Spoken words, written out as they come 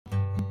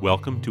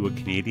Welcome to A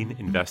Canadian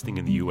Investing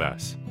in the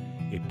U.S.,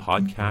 a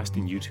podcast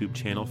and YouTube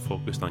channel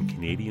focused on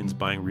Canadians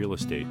buying real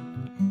estate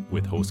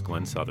with host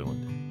Glenn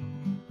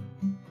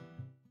Sutherland.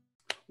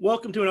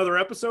 Welcome to another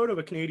episode of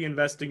A Canadian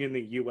Investing in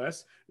the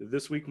U.S.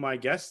 This week, my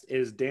guest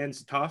is Dan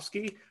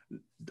Zitofsky.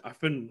 I've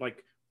been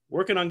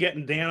working on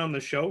getting Dan on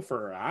the show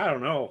for, I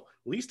don't know,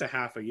 at least a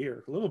half a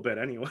year, a little bit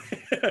anyway.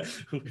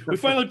 We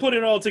finally put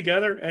it all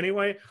together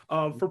anyway.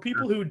 For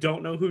people who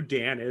don't know who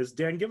Dan is,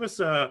 Dan, give us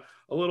a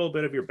little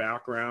bit of your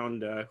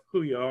background,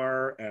 who you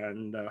are,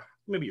 and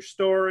maybe your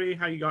story,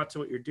 how you got to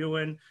what you're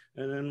doing,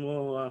 and then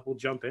we'll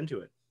jump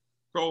into it.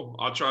 Cool.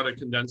 I'll try to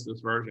condense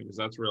this version because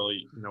that's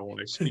really, when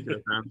I speak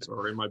at events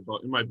or in my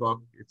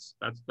book,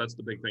 that's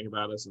the big thing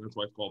about us, and that's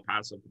why it's called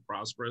Passive to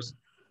Prosperous.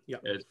 Yeah,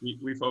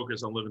 we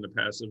focus on living the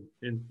passive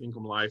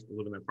income life,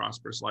 living a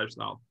prosperous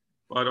lifestyle.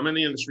 But I'm in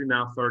the industry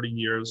now 30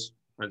 years.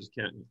 I just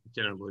can't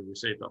believe we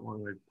say it that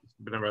long.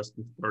 I've been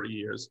invested for 30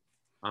 years.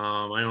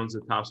 I own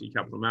Zitofsky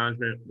Capital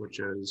Management, which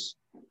is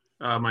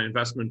my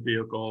investment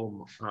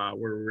vehicle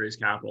where we raise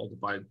capital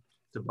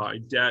to buy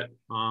debt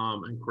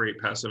and create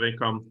passive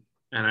income.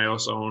 And I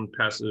also own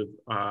Passive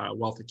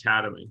Wealth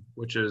Academy,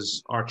 which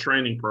is our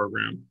training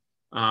program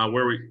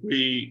where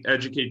we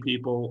educate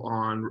people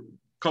on a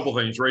couple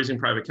things: raising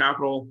private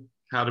capital,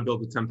 how to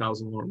build a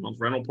 $10,000 a month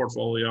rental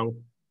portfolio,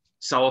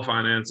 seller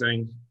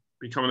financing,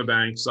 becoming a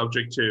bank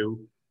subject to,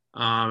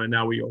 and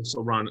now we also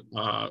run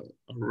a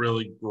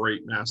really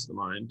great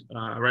mastermind.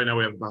 Right now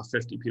we have about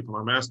 50 people in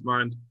our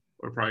mastermind.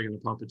 We're probably going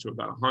to pump it to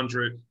about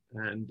 100,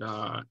 and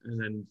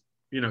then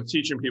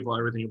teaching people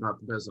everything about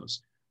the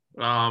business.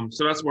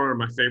 So that's one of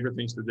my favorite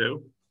things to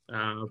do.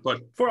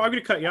 But before I'm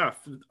going to cut you off,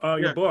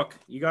 your book,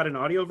 you got an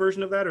audio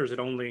version of that, or is it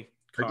only?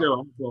 I do.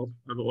 I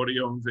have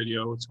audio and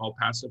video. It's called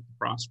Passive to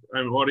Prosperous. I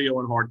have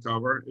audio and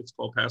hardcover. It's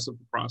called Passive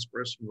to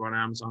Prosperous. You can go on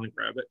Amazon and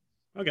grab it.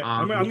 Okay,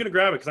 I'm going to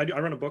grab it because I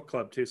run a book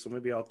club too, so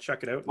maybe I'll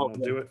check it out and we'll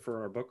do it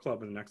for our book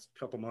club in the next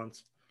couple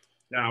months.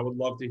 Yeah, I would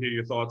love to hear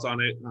your thoughts on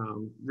it.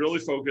 Really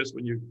focus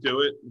when you do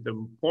it. The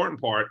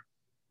important part,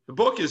 the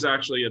book is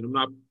actually, and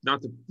I'm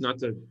not to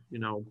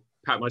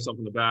pat myself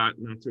on the back,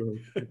 not to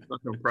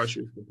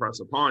impress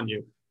upon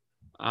you,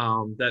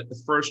 that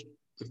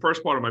the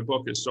first part of my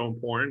book is so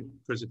important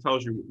because it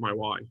tells you my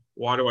why.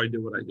 Why do I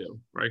do what I do,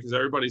 right? Because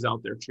everybody's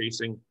out there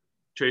chasing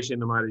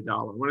the mighty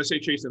dollar. When I say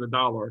chasing the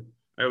dollar,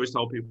 I always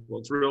tell people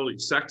it's really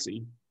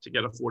sexy to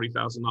get a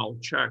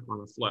 $40,000 check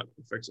on a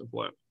fix and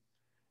flip.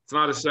 It's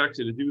not as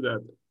sexy to do that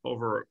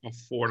over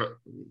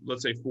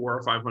let's say $400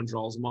 or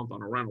 $500 a month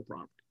on a rental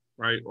property,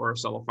 right? Or a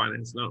seller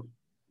finance note.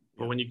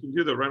 But when you can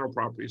do the rental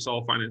property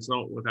seller finance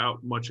note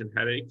without much in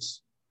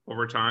headaches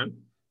over time,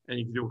 and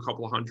you can do a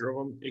couple of hundred of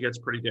them, it gets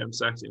pretty damn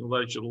sexy and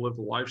allows you to live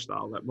the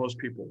lifestyle that most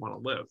people want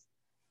to live.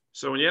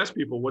 So when you ask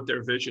people what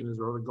their vision is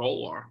or the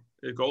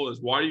goal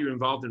is, why are you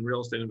involved in real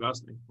estate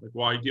investing? Like,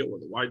 why deal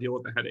with it? Why deal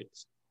with the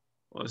headaches?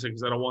 Well, I say,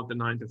 because I don't want the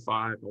 9 to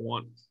 5. I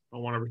want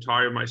to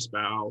retire my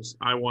spouse.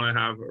 I want to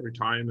have a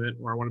retirement,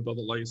 or I want to build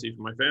a legacy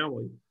for my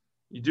family.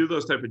 You do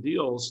those type of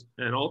deals,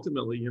 and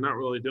ultimately you're not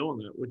really doing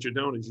that. What you're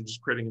doing is you're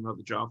just creating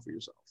another job for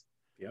yourself.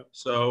 Yep.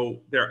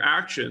 So their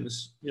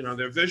actions,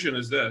 their vision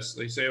is this.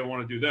 They say, I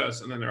want to do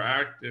this. And then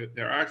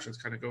their actions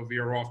kind of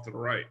veer off to the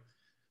right.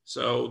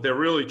 So they're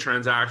really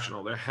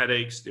transactional. They're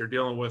headaches. They're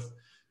dealing with,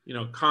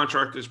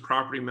 contractors,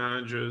 property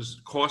managers,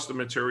 cost of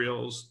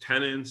materials,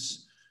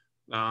 tenants,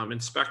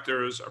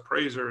 inspectors,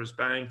 appraisers,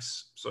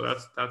 banks. So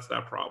that's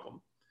that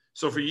problem.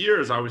 So for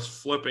years, I was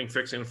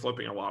fixing and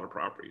flipping a lot of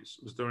properties.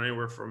 I was doing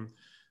anywhere from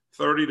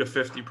 30 to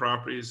 50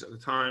 properties at a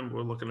time.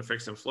 We're looking to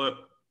fix and flip.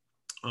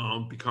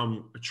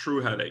 Become a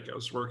true headache.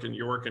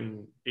 You're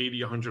working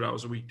 80, 100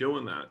 hours a week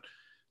doing that.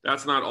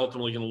 That's not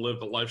ultimately going to live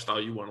the lifestyle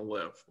you want to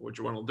live. What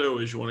you want to do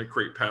is you want to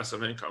create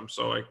passive income.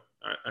 So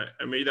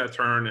I made that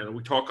turn, and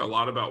we talk a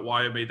lot about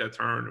why I made that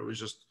turn. It was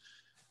just,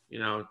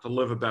 to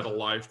live a better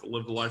life, to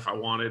live the life I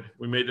wanted.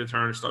 We made the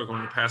turn and started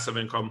going to passive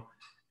income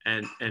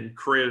and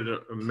created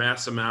a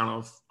mass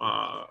amount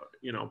of,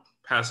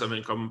 passive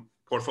income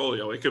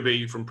portfolio. It could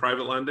be from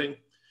private lending.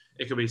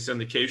 It could be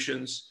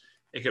syndications.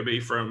 It could be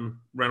from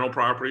rental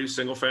properties,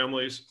 single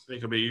families. It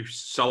could be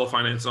seller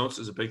finance notes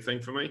is a big thing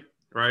for me,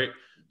 right?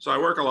 So I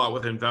work a lot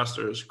with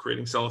investors,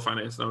 creating seller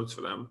finance notes for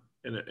them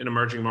in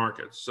emerging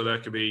markets. So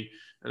that could be,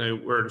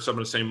 and we're in some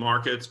of the same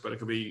markets, but it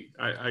could be,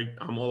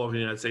 I'm all over the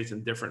United States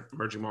in different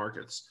emerging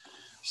markets.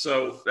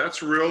 So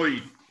that's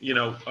really,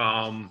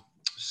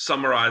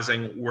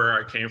 summarizing where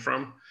I came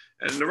from.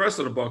 And the rest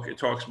of the book, it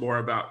talks more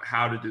about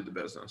how to do the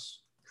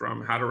business,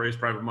 from how to raise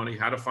private money,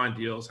 how to find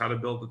deals, how to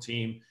build a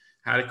team,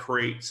 how to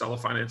create seller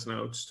finance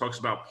notes, talks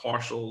about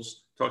partials,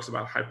 talks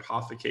about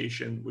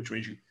hypothecation, which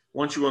means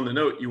once you own the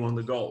note, you own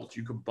the gold.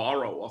 You could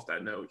borrow off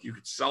that note. You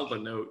could sell the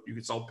note. You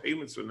could sell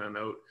payments from that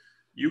note.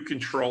 You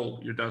control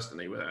your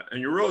destiny with that. And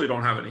you really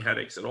don't have any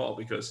headaches at all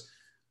because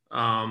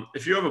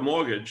if you have a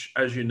mortgage,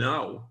 as you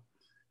know,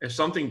 if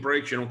something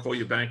breaks, you don't call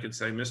your bank and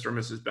say, Mr. and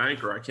Mrs.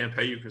 Banker, I can't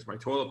pay you because my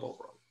toilet bowl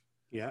broke.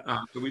 Yeah.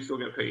 So we still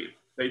get paid.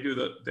 They do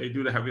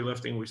the heavy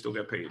lifting. We still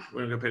get paid.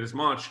 We don't get paid as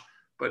much,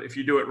 But if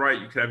you do it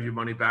right, you could have your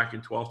money back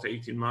in 12 to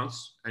 18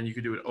 months, and you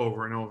could do it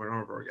over and over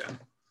and over again.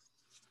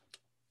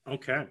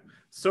 Okay.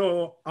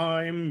 So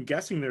I'm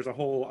guessing there's a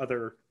whole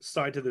other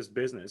side to this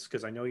business,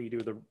 because I know you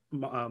do the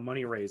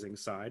money raising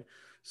side.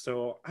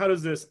 So how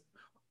does this,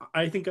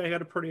 I think I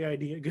had a pretty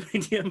good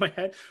idea in my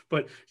head,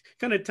 but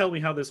kind of tell me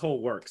how this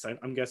whole works.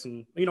 I'm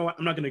guessing, you know what,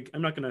 I'm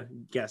not gonna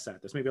guess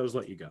at this. Maybe I'll just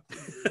let you go.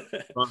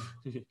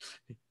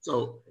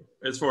 So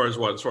as far as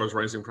what? As far as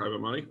raising private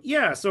money?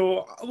 Yeah.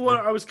 So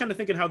what I was kind of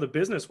thinking how the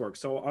business works.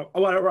 So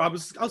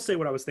I'll say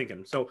what I was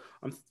thinking. So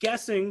I'm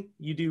guessing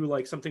you do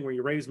like something where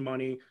you raise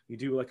money, you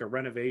do like a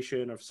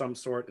renovation of some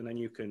sort, and then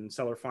you can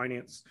seller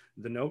finance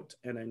the note,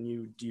 and then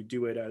you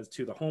do it as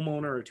to the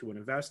homeowner or to an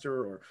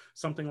investor or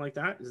something like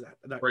that. Is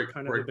that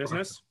kind of the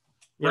business?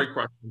 Great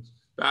questions.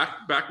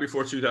 Back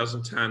before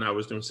 2010, I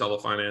was doing seller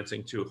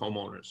financing to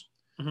homeowners.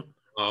 Mm-hmm.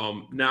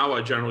 Now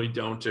I generally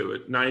don't do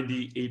it.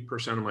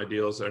 98% of my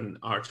deals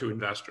are to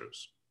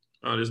investors.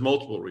 There's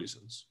multiple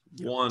reasons.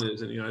 Yep. One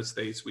is in the United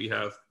States, we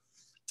have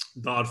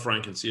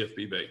Dodd-Frank and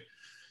CFPB.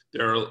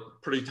 There are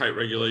pretty tight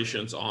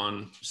regulations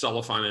on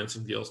seller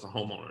financing deals to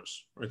homeowners,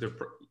 right?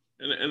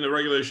 And the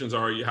regulations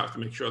are you have to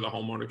make sure the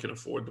homeowner can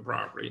afford the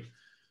property.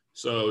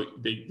 So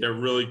they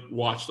really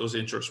watch those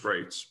interest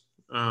rates.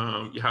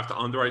 You have to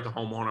underwrite the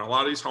homeowner. A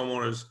lot of these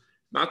homeowners,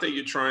 not that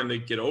you're trying to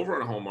get over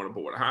on a homeowner,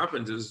 but what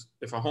happens is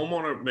if a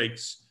homeowner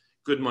makes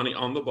good money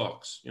on the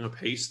books, you know,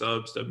 pay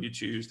stubs,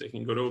 W-2s, they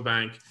can go to a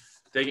bank,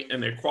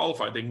 and they're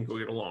qualified, they can go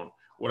get a loan.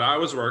 What I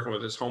was working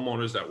with is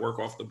homeowners that work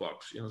off the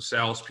books, you know,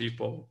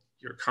 salespeople,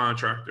 your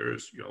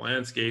contractors, your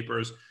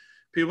landscapers,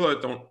 people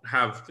that don't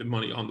have the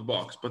money on the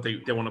books, but they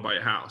want to buy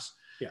a house.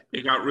 Yeah.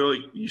 It got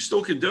really, you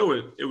still can do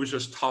it. It was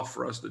just tough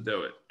for us to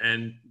do it.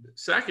 And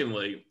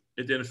secondly,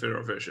 it didn't fit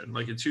our vision.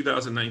 Like in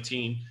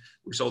 2019,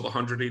 we sold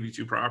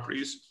 182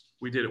 properties.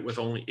 We did it with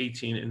only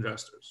 18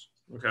 investors.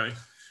 Okay.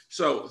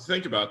 So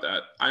think about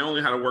that. I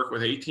only had to work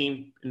with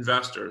 18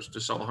 investors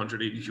to sell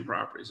 182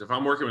 properties. If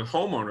I'm working with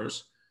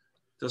homeowners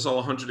to sell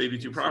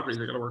 182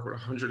 properties, I got to work with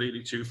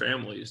 182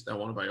 families that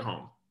want to buy a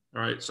home.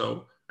 All right.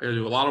 So I got to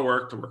do a lot of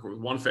work to work with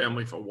one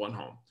family for one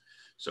home.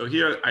 So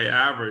here I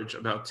average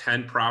about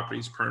 10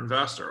 properties per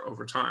investor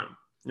over time.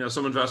 You know,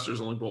 some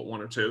investors only bought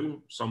one or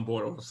two, some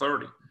bought over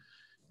 30.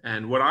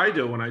 And what I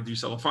do when I do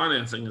seller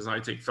financing is I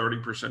take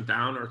 30%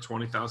 down or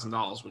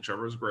 $20,000,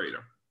 whichever is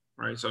greater,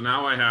 right? So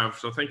now I have,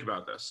 so think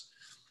about this.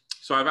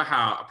 So I have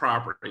a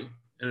property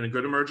in a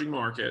good emerging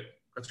market.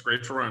 That's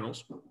great for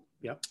rentals.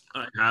 Yep.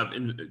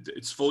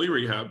 It's fully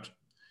rehabbed.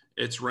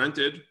 It's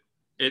rented.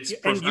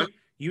 And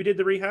you did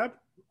the rehab?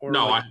 Or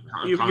no, like,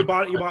 you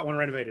bought one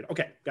renovated.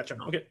 Okay, gotcha.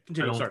 No, okay,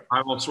 continue. Sorry.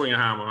 I won't swing a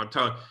hammer. I'm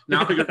telling you.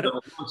 Not because I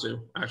don't want to.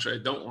 Actually,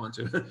 I don't want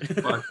to.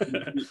 But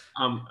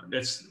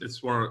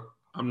it's more.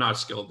 I'm not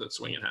skilled at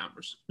swinging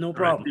hammers. No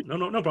problem. Right?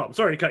 No problem.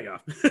 Sorry to cut you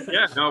off.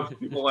 Yeah, no.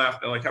 People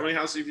laugh. They're like, "How many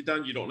houses have you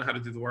done? You don't know how to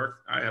do the work."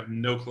 I have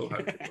no clue how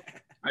to do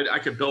it. I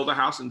could build a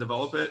house and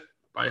develop it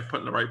by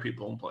putting the right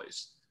people in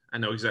place. I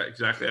know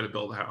exactly how to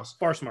build a house.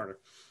 Far smarter.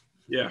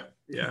 Yeah.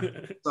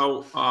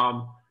 So,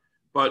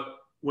 but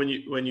when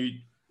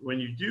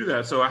you do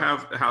that, so I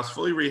have the house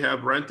fully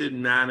rehabbed, rented,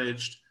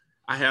 managed.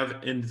 I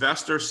have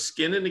investor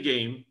skin in the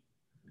game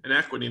and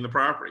equity in the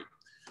property.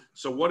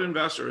 So what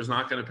investor is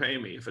not going to pay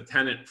me if a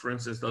tenant, for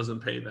instance, doesn't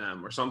pay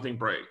them or something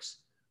breaks,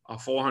 a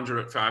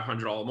 $400,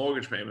 $500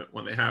 mortgage payment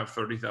when they have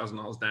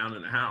 $30,000 down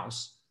in the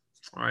house,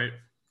 right?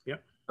 Yeah.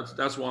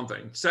 That's one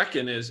thing.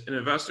 Second is an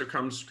investor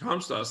comes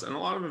to us, and a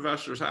lot of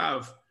investors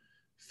have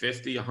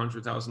 $50,000,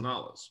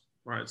 $100,000.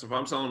 Right. So if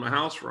I'm selling my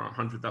house for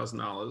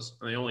 $100,000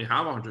 and they only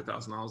have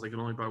 $100,000, they can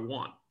only buy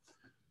one.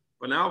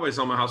 But now if I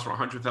sell my house for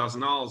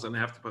 $100,000 and they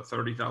have to put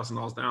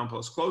 $30,000 down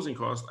plus closing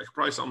costs, I could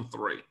probably sell them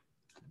three.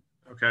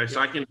 Okay. So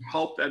I can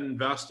help that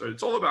investor.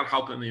 It's all about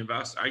helping the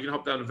investor. I can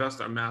help that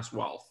investor amass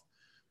wealth.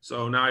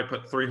 So now I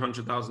put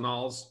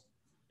 $300,000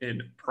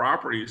 in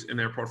properties in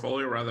their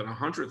portfolio rather than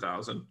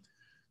 $100,000.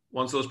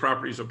 Once those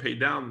properties are paid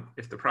down,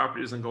 if the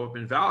property doesn't go up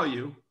in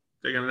value,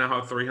 they're going to now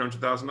have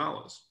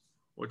 $300,000.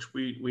 Which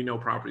we know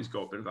properties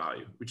go up in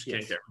value. We just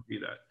can't guarantee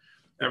that.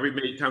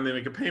 Every time they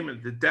make a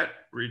payment, the debt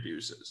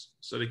reduces.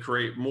 So they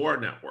create more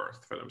net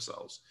worth for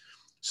themselves.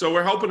 So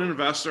we're helping an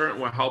investor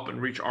and we're helping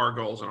reach our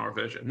goals and our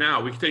vision.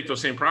 Now we can take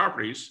those same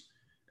properties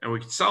and we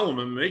can sell them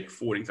and make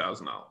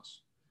 $40,000.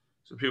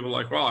 So people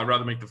are like, well, I'd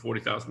rather make the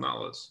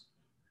 $40,000.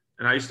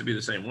 And I used to be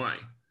the same way.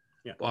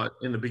 Yeah. But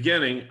in the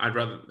beginning, I'd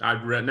make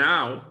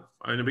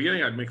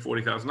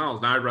 $40,000. Now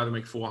I'd rather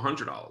make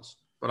 $400,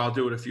 but I'll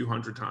do it a few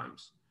hundred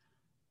times.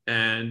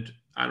 And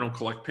I don't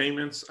collect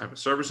payments. I have a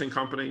servicing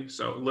company.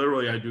 So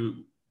literally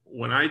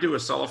when I do a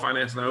seller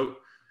finance note,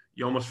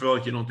 you almost feel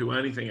like you don't do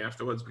anything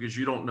afterwards because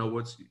you don't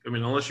know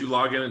unless you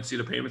log in and see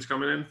the payments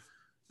coming in,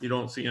 you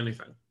don't see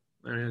anything.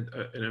 I mean,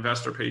 an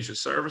investor pays your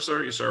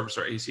servicer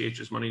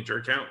ACHs money into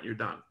your account, you're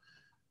done.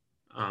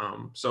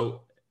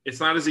 So it's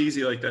not as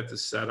easy like that to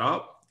set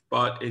up,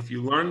 but if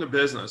you learn the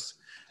business,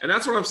 and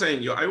that's what I'm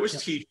saying, I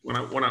always teach when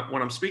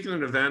I'm speaking at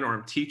an event or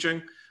I'm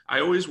teaching, I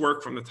always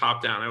work from the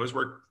top down. I always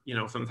work,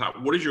 from the top.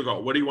 What is your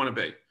goal? What do you want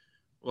to be?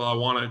 Well, I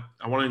want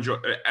to enjoy.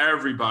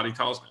 Everybody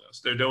tells me this.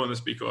 They're doing this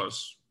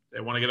because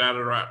they want to get out of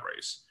the rat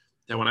race.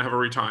 They want to have a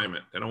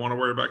retirement. They don't want to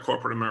worry about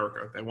corporate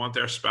America. They want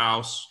their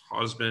spouse,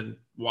 husband,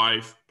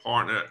 wife,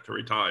 partner to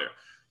retire.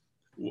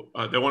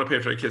 They want to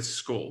pay for their kids'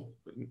 school.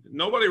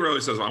 Nobody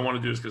really says, I want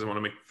to do this because I want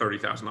to make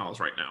 $30,000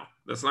 right now.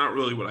 That's not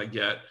really what I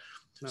get.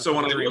 So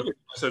when I look at it,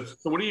 I said,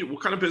 so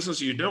what kind of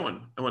business are you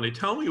doing? And when they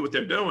tell me what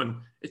they're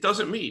doing, it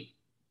doesn't meet,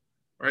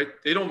 right?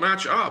 They don't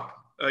match up.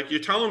 Like,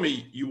 you're telling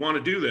me you want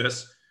to do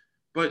this,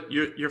 but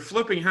you're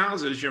flipping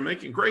houses. You're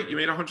making great. You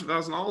made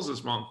 $100,000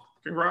 this month.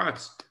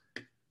 Congrats.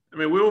 I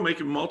mean, we were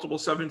making multiple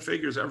 7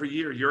 figures every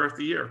year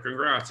after year.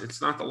 Congrats.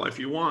 It's not the life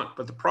you want.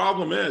 But the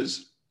problem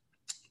is,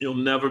 you'll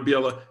never be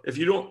able to, if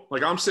you don't,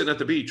 like, I'm sitting at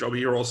the beach, I'll be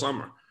here all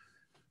summer.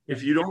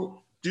 If you don't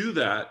do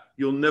that,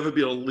 you'll never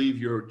be able to leave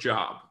your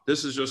job.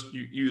 This is just,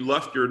 you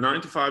left your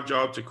 9-to-5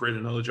 job to create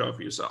another job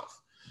for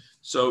yourself.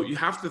 So you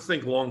have to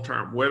think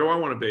long-term. Where do I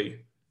want to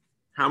be?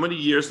 How many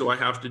years do I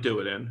have to do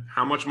it in?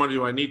 How much money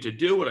do I need to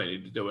do what I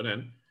need to do it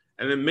in?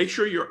 And then make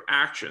sure your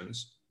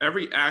actions,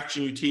 every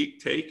action you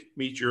take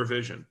meets your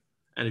vision.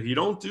 And if you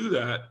don't do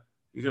that,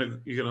 you're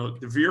gonna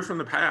veer from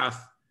the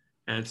path,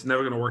 and it's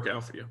never going to work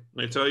out for you.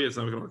 And I tell you, it's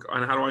never going to work.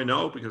 And how do I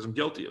know? Because I'm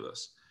guilty of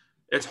this.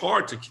 It's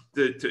hard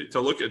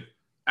to look at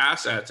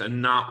assets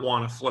and not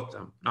want to flip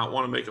them, not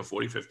want to make a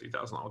 $40,000,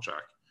 $50,000 check.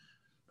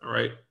 All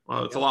right.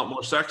 Well, it's a lot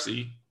more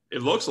sexy.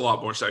 It looks a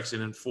lot more sexy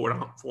than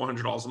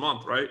 $400 a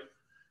month, right?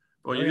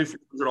 Well, you do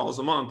 $400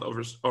 a month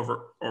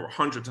over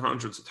hundreds and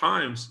hundreds of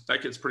times.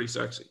 That gets pretty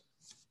sexy.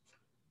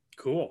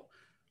 Cool.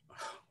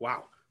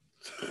 Wow.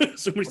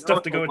 So many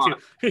stuff to go into.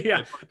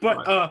 Yeah.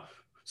 But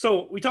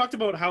so we talked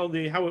about how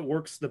it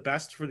works the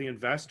best for the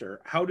investor.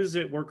 How does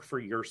it work for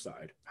your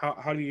side?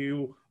 How do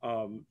you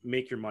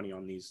make your money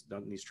on these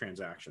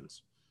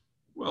transactions?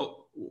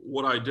 Well,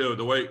 what I do,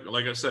 the way,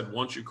 like I said,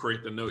 once you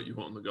create the note, you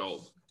own the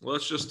gold.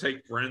 Let's just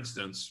take, for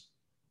instance,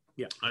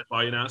 I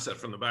buy an asset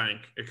from the bank.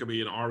 It could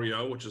be an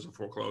REO, which is a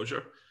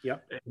foreclosure. It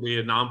could be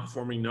a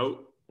non-performing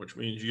note, which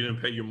means you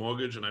didn't pay your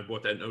mortgage and I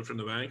bought that note from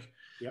the bank.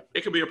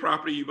 It could be a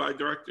property you buy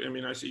direct. I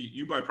mean, I see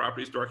you buy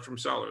properties direct from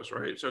sellers,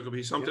 right? So it could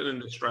be something in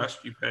distress.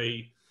 You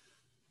pay,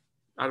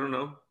 I don't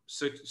know,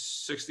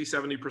 60,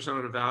 70%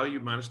 of the value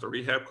minus the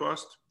rehab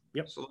cost.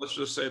 So let's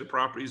just say the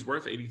property is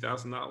worth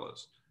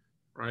 $80,000,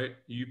 right?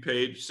 You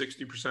paid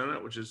 60% of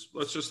it, which is,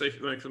 let's just say,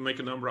 make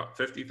a number up,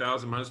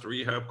 50,000 minus the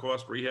rehab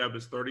cost. Rehab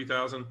is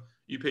 30,000.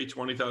 You pay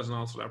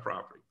 $20,000 for that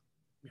property.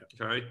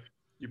 Okay.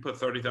 You put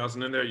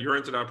 30,000 in there. You're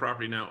into that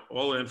property now,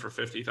 all in for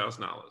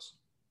 $50,000.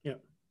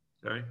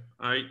 Okay.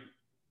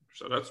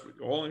 So that's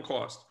all in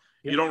cost.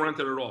 You don't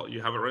rent it at all.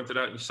 You have it rented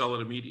out and you sell it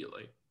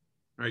immediately.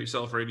 Right. You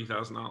sell it for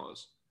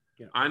 $80,000.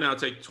 I now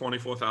take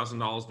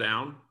 $24,000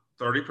 down.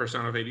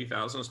 30% of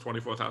 80,000 is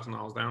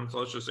 $24,000 down. So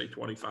let's just say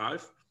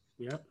 25.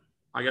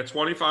 I got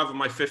 25 of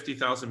my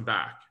 50,000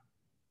 back.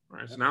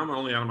 Right. So now I'm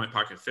only out of my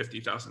pocket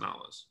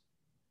 $50,000.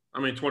 I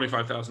mean,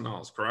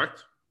 $25,000,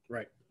 correct?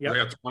 Right. I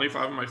got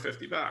 25 of my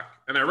 50 back.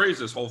 And I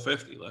raised this whole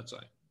 50, let's say.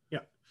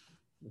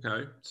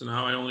 Okay. So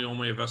now I only owe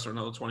my investor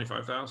another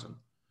 25,000,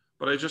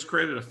 but I just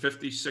created a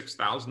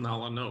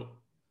 $56,000 note.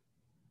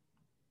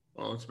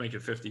 Well, let's make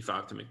it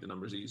 55 to make the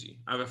numbers easy.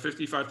 I have a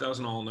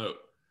 $55,000 note.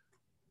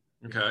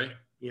 Okay.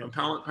 I'm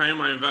paying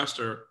my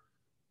investor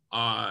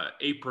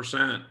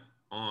 8%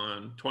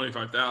 on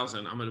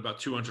 25,000. I'm at about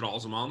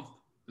 $200 a month.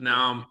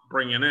 Now I'm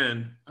bringing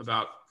in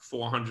about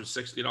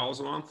 $460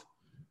 a month.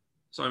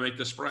 So I make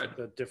the spread.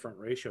 The different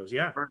ratios.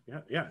 So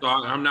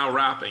I'm now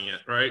wrapping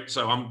it, right?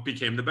 So I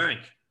became the bank.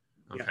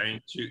 I'm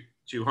paying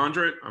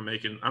 200. I'm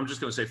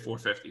just going to say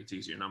 450. It's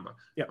easier number.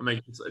 I'm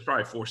making, it's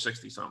probably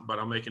 460 something, but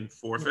I'm making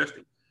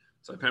 450.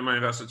 So I pay my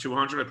investor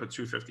 200. I put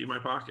 250 in my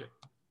pocket.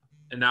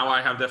 And now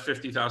I have that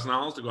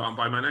 $50,000 to go out and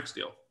buy my next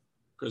deal.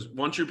 Because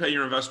once you pay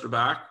your investor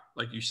back,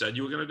 like you said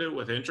you were going to do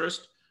with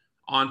interest,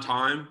 on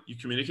time, you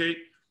communicate,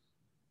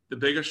 the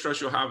biggest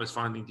stress you'll have is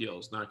finding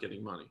deals, not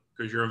getting money.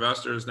 Because your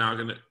investor is now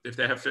going to, if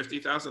they have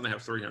 50,000, they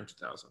have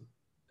 300,000.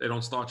 They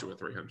don't start you with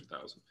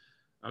 300,000.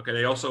 Okay,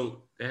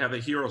 they have a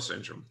hero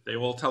syndrome. They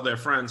will tell their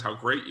friends how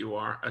great you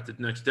are at the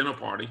next dinner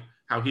party,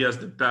 how he has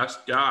the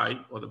best guy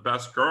or the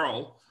best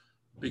girl,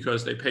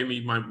 because they pay me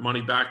my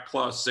money back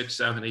plus 6,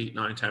 7, 8,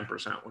 9,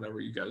 10%,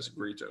 whatever you guys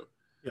agree to.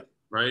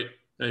 Right?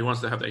 And he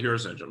wants to have that hero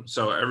syndrome.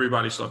 So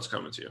everybody starts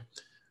coming to you.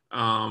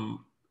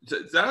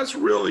 That's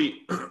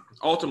really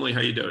ultimately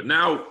how you do it.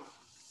 Now,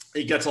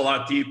 it gets a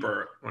lot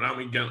deeper. When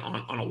I'm getting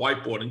on a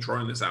whiteboard and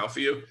drawing this out for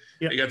you,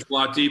 it gets a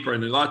lot deeper.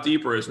 And a lot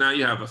deeper is now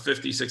you have a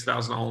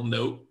 $56,000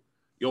 note.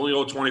 You only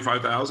owe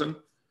 $25,000.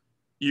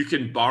 You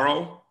can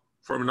borrow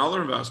from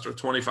another investor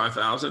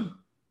 $25,000.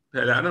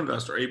 Pay that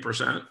investor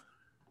 8%.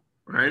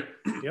 Right?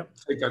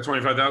 Take that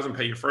 $25,000,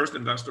 pay your first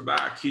investor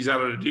back. He's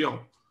out of the deal.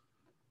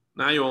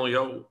 Now you only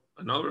owe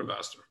another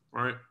investor,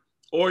 right?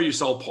 Or you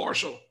sell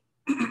partial.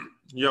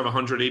 You have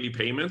 180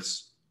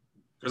 payments.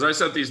 Because I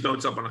set these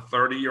notes up on a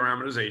 30-year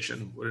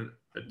amortization with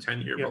a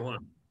 10-year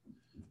balloon.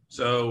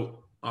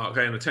 So,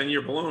 okay, in a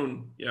 10-year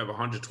balloon, you have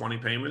 120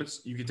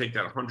 payments. You can take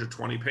that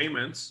 120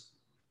 payments,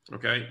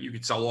 okay? You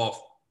could sell off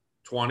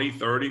 20,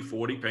 30,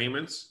 40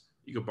 payments.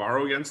 You could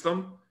borrow against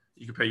them.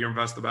 You could pay your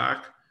investor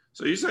back.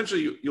 So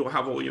essentially, you'll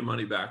have all your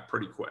money back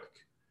pretty quick.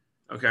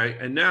 Okay.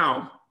 And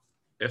now,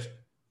 if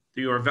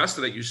your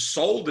investor that you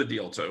sold the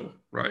deal to,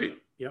 right?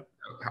 Yep.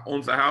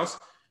 Owns the house,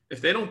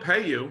 if they don't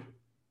pay you,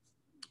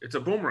 it's a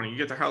boomerang. You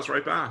get the house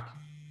right back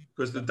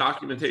because the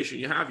documentation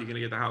you have, you're going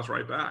to get the house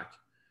right back.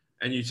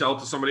 And you sell it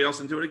to somebody else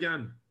and do it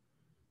again.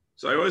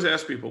 So I always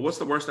ask people, what's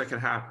the worst that could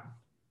happen?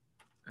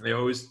 And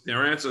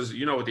their answer is,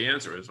 you know what the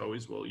answer is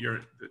always, well,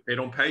 they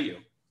don't pay you.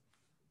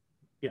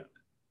 Yeah.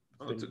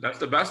 Well, that's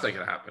the best that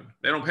could happen.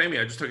 They don't pay me.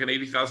 I just took an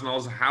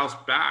 $80,000 house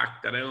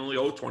back that I only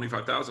owe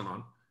 $25,000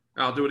 on.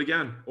 I'll do it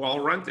again. Or I'll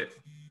rent it.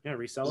 Yeah,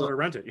 resell it or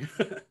rent it.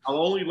 I'll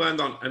only lend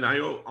on, and I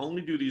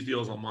only do these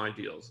deals on my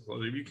deals.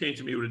 So if you came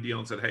to me with a deal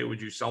and said, hey, would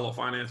you sell or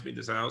finance me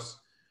this house?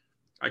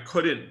 I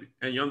couldn't,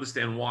 and you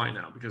understand why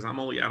now, because I'm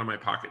only out of my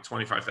pocket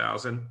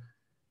 $25,000.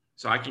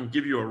 So I can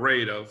give you a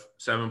rate of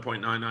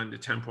 7.99 to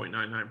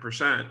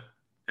 10.99%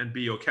 and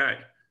be okay.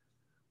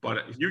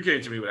 But if you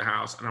came to me with a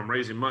house and I'm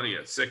raising money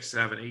at 6,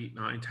 7, 8,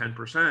 9,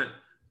 10%,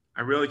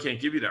 I really can't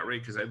give you that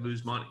rate because I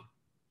lose money.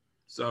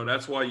 So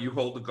that's why you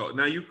hold the goal.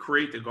 Now you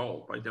create the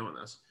goal by doing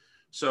this.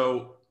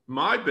 So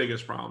my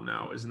biggest problem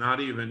now is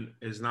not even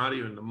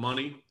the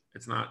money.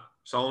 It's not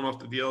selling off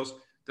the deals.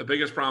 The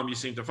biggest problem you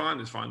seem to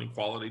find is finding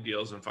quality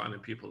deals and finding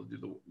people to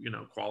do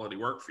the quality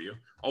work for you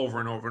over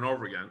and over and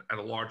over again at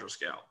a larger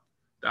scale.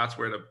 That's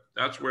where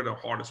the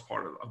hardest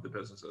part of the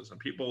business is. And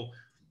people,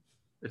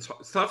 it's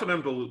tough for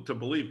them to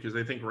believe because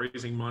they think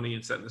raising money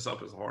and setting this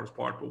up is the hardest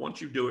part. But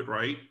once you do it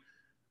right,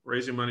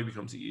 raising money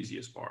becomes the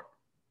easiest part.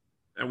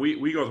 And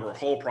we go through a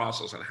whole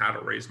process on how to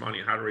raise money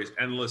and how to raise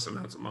endless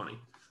amounts of money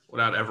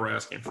without ever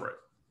asking for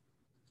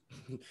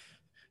it.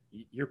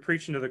 You're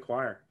preaching to the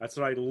choir. That's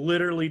what I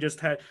literally just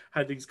had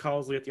these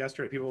calls with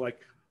yesterday. People were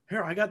like,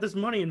 here, I got this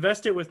money,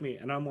 invest it with me.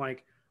 And I'm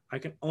like, I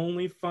can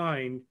only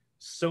find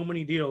so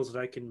many deals that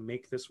I can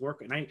make this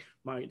work. And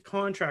my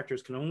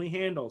contractors can only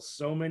handle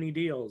so many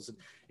deals.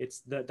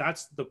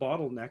 That's the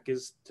bottleneck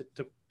is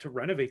to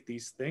renovate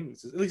these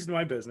things, at least in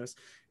my business,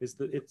 it's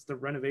the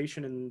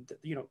renovation. And,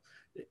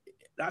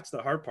 that's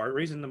the hard part.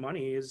 Raising the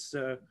money is,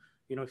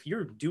 if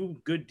you do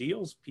good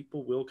deals,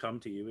 people will come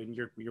to you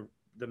and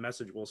the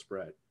message will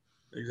spread.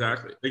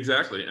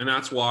 Exactly. And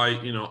that's why,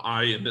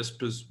 I, in this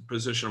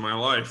position of my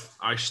life,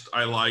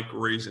 I like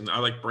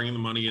bringing the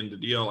money into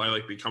deal. I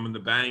like becoming the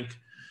bank.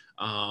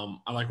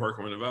 I like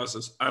working with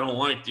investors. I don't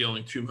like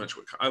dealing too much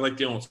I like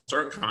dealing with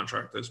certain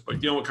contractors, but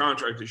dealing with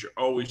contractors, you're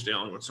always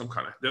dealing with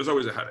there's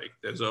always a headache.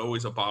 There's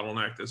always a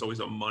bottleneck. There's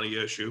always a money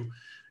issue.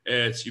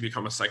 You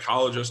become a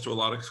psychologist to a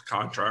lot of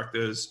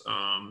contractors.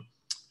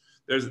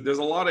 There's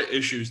a lot of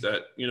issues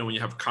that, when you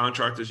have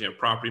contractors, you have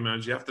property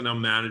managers, you have to now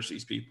manage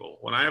these people.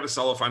 When I have a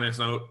seller finance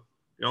note,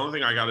 the only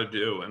thing I got to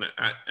do, and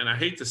I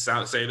hate to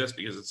say this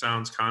because it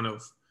sounds kind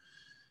of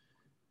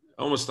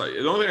almost like,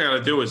 the only thing I got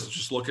to do is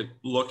just look at,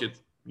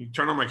 you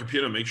turn on my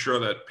computer and make sure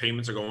that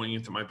payments are going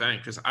into my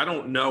bank. Cause I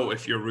don't know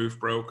if your roof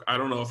broke. I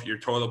don't know if your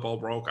toilet bowl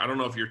broke. I don't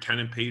know if your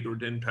tenant paid or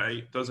didn't pay.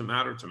 It doesn't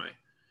matter to me.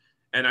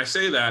 And I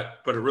say that,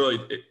 but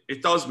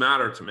it does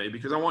matter to me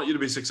because I want you to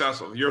be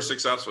successful. If you're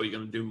successful, you're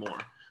going to do more.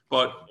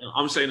 But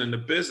I'm saying in the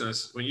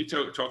business, when you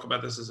talk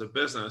about this as a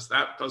business,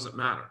 that doesn't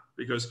matter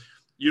because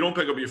you don't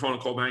pick up your phone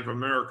and call Bank of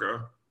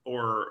America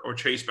or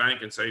Chase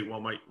Bank and say,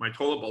 well, my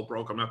toilet bowl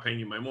broke. I'm not paying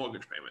you my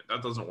mortgage payment.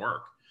 That doesn't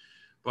work.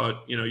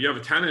 But, you have a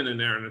tenant in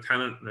there and a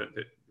tenant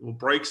that will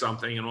break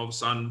something and all of a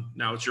sudden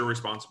now it's your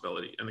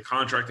responsibility and the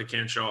contractor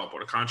can't show up or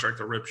the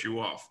contractor rips you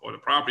off or the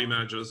property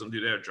manager doesn't do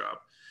their job.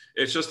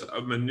 It's just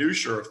a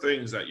minutia of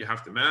things that you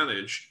have to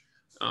manage.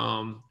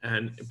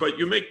 But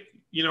you make,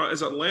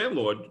 as a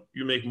landlord,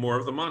 you make more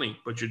of the money,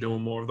 but you're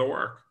doing more of the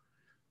work.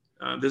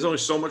 There's only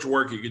so much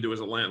work you can do as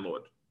a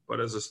landlord, but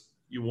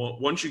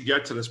once you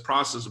get to this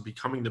process of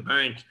becoming the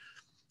bank,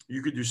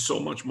 you could do so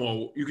much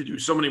more. You could do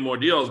so many more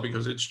deals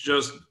because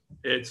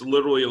it's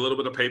literally a little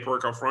bit of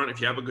paperwork up front.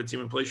 If you have a good team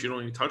in place, you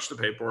don't even touch the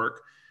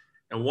paperwork.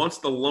 And once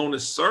the loan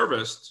is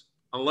serviced,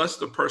 unless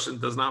the person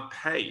does not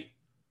pay,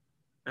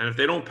 and if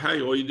they don't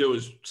pay, all you do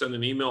is send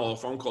an email or a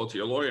phone call to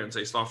your lawyer and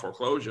say stop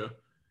foreclosure.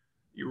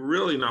 You're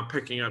really not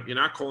picking up. You're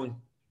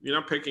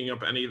not picking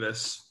up any of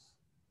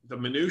the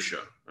minutia.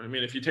 I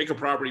mean, if you take a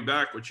property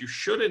back, which you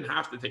shouldn't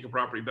have to take a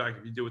property back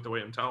if you do it the way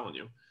I'm telling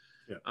you.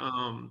 Yeah.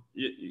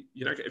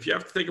 If you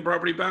have to take a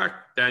property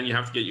back, then you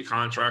have to get your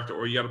contractor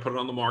or you got to put it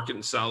on the market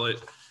and sell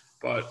it.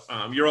 But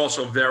you're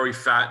also very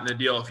fat in the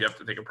deal if you have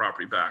to take a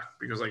property back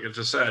because, like I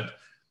just said,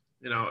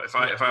 if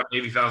I have an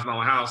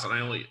 $80,000 house and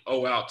I only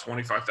owe out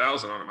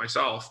 $25,000 on it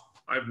myself,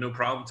 I have no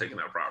problem taking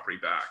that property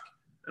back.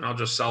 And I'll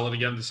just sell it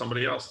again to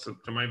somebody else,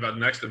 to my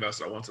next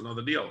investor that wants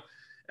another deal.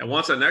 And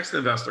once the next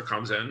investor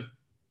comes in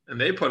and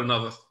they put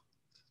another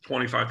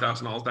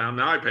 $25,000 down,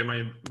 now I pay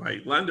my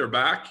lender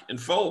back in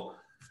full.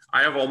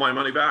 I have all my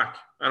money back.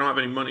 I don't have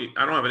any money.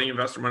 I don't have any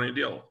investor money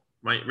deal.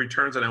 My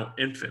returns are now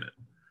infinite.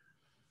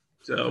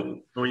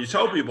 So when you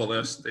tell people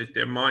this,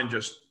 their mind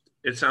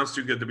it sounds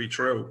too good to be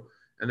true.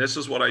 And this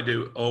is what I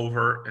do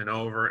over and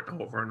over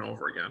and over and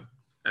over again.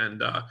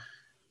 And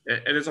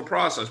And it's a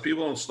process.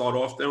 People don't start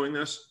off doing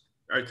this.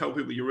 I tell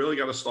people you really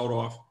got to start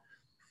off.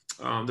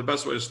 The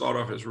best way to start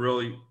off is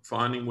really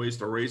finding ways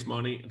to raise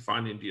money and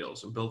finding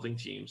deals and building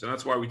teams. And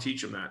that's why we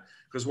teach them that.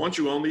 Because once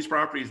you own these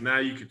properties, now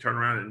you can turn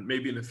around and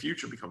maybe in the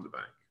future become the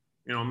bank.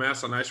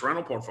 Amass a nice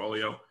rental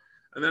portfolio,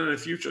 and then in the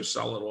future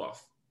sell it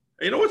off.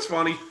 And you know what's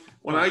funny?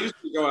 When I used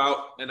to go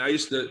out and I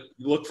used to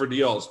look for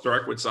deals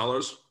direct with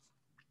sellers,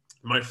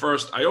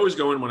 I always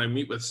go in when I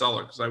meet with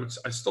sellers, because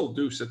I still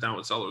do sit down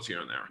with sellers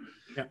here and there.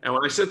 Yeah. And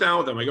when I sit down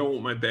with them, I go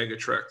with my bag of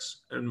tricks.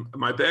 And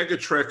my bag of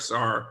tricks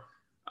are,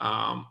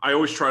 I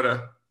always try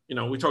to,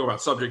 we talk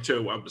about subject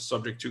to. I'm a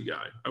subject to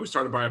guy. I always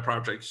try to buy a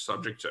project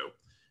subject to.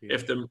 Yeah.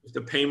 If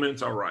the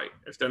payments are right.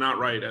 If they're not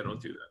right, I don't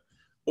do that.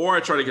 Or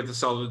I try to get the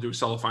seller to do a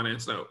seller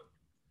finance note.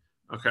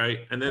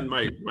 Okay. And then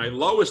my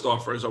lowest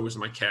offer is always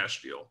my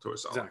cash deal to a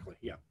seller. Exactly.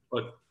 Yeah.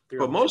 But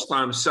most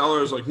times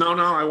sellers like, no,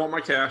 I want my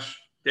cash.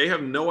 They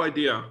have no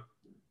idea.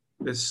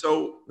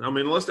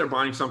 Unless they're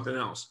buying something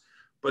else,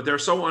 but they're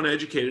so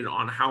uneducated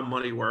on how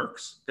money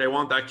works. They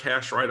want that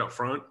cash right up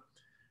front.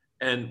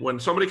 And when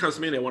somebody comes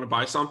to me and they want to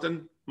buy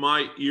something,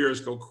 my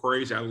ears go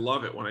crazy. I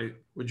love it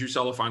would you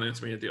seller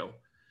finance me a deal?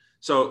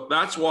 So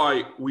that's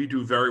why we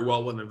do very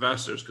well with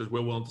investors, because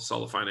we're willing to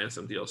seller finance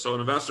them deals. So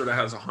an investor that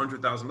has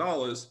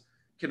 $100,000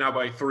 can now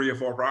buy 3 or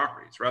 4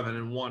 properties rather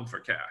than 1 for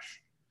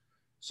cash.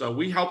 So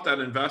we help that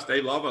invest.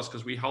 They love us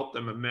because we help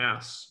them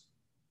amass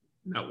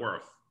net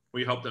worth.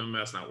 We help them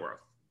amass net worth,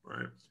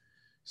 right?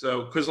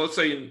 So, because let's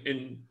say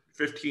in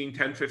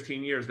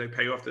 15 years, they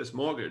pay off this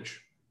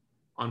mortgage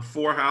on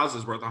 4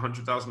 houses worth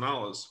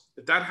 $100,000.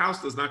 If that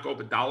house does not go up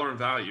 $1 in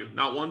value,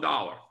 not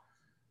 $1,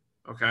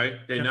 okay,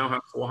 they now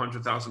have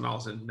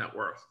 $400,000 in net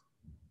worth,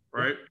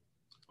 right?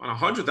 On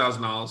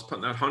 $100,000,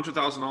 putting that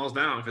 $100,000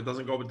 down, if it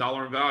doesn't go up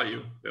 $1 in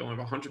value, they only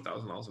have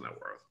 $100,000 in net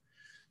worth.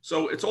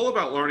 So it's all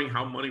about learning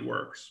how money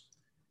works.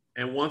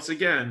 And once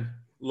again,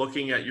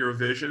 looking at your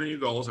vision and your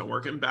goals and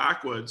working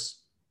backwards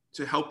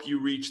to help you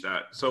reach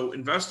that. So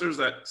investors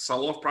that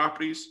sell off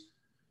properties,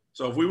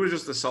 so if we were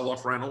just to sell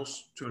off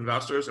rentals to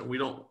investors and we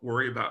don't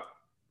worry about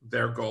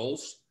their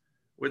goals,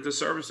 we're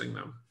disservicing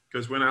them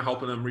because we're not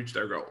helping them reach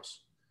their goals.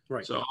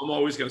 Right. So I'm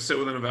always going to sit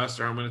with an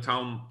investor. I'm going to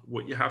tell them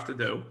what you have to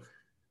do.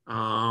 In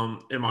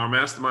our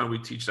mastermind, we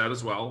teach that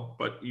as well.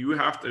 But you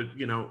have to,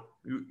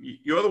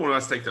 you're the one who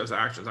has to take those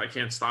actions. I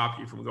can't stop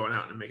you from going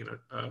out and making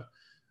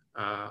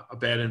a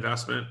bad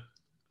investment.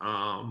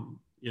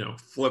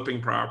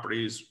 Flipping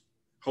properties,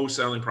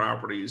 wholesaling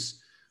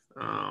properties.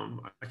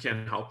 I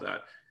can't help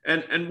that.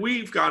 And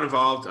we've got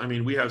involved. I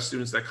mean, we have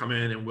students that come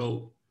in and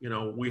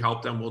we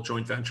help them. We'll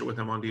joint venture with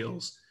them on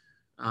deals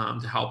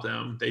to help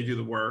them. They do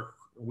the work.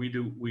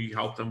 We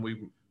help them.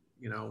 We,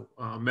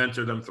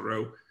 mentor them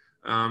through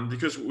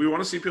because we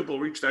want to see people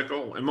reach that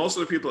goal. And most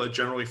of the people that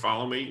generally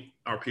follow me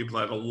are people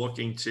that are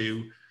looking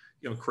to,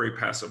 create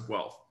passive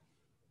wealth.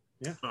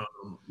 Yeah.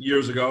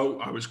 Years ago,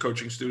 I was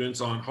coaching students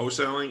on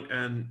wholesaling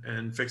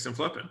and fix and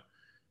flipping.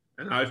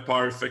 And I've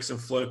probably fixed and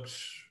flipped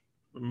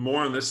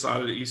more on this side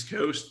of the East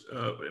Coast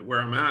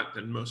where I'm at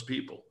than most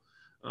people.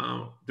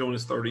 Doing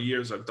this 30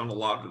 years, I've done a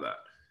lot of that.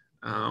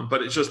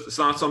 But it's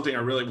not something I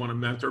really want to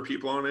mentor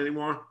people on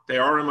anymore. They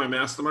are in my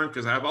mastermind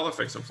because I have other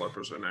fix and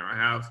flippers in there. I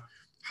have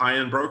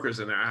high-end brokers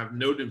in there. I have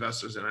note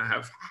investors and I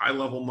have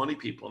high-level money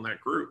people in that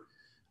group.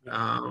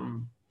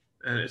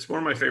 And it's one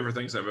of my favorite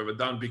things I've ever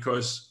done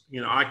because,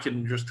 I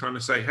can just kind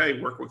of say, hey,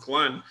 work with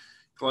Glenn.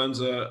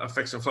 Glenn's a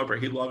fix and flipper.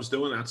 He loves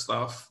doing that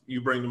stuff.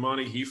 You bring the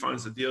money, he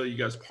finds the deal. You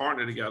guys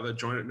partner together,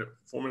 join it,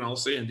 form an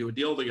LLC and do a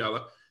deal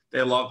together.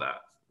 They love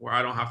that, where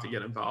I don't have to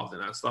get involved in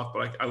that stuff.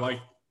 But I like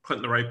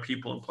putting the right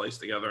people in place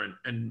together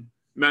and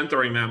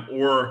mentoring them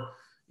or,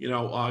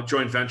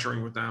 joint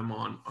venturing with them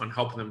on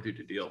helping them do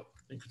the deal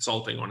and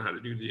consulting on how to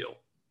do the deal.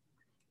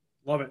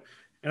 Love it.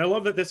 And I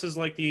love that this is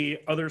like the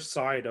other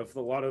side of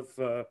a lot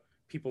of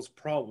people's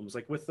problems.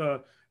 Like with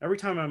every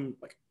time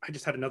I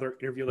just had another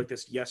interview like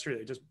this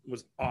yesterday. It just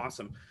was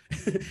awesome.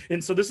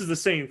 And so this is the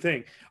same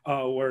thing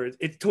where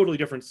it's totally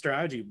different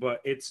strategy,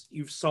 but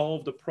you've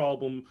solved a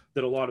problem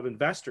that a lot of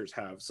investors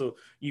have. So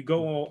you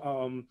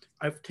go,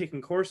 I've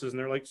taken courses and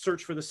they're like,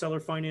 search for the seller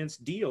finance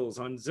deals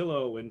on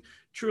Zillow and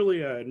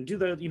Trulia and do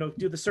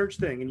the search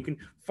thing. And you can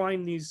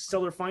find these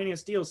seller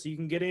finance deals so you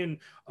can get in.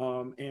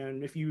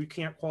 And if you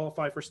can't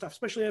qualify for stuff,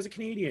 especially as a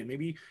Canadian,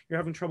 maybe you're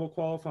having trouble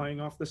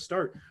qualifying off the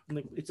start.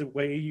 It's a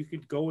way you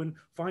could go and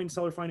find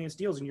seller finance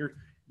deals and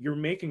you're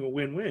making a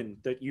win-win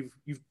that you've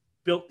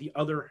built the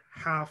other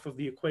half of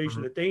the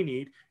equation that they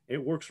need.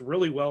 It works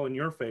really well in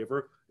your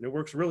favor and it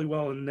works really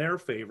well in their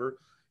favor.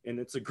 And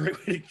it's a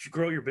great way to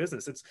grow your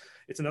business.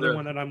 It's another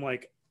one that I'm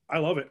like, I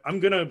love it. I'm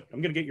gonna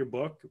get your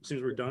book as soon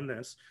as we're done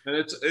this. And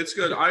it's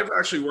good. I've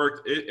actually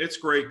worked. It's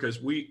great because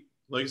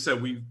like I said,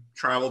 we've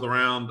traveled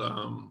around.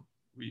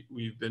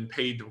 We've been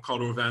paid to go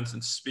to events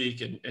and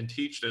speak and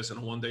teach this in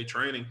a one-day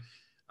training.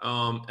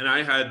 And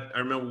I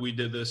remember we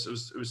did this.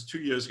 It was 2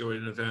 years ago at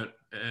an event,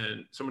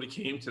 and somebody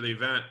came to the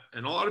event,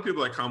 and a lot of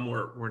people that come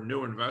were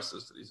new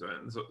investors to these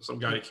events. So some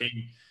guy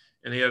came,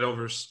 and he had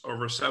over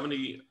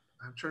 70.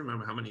 I'm trying to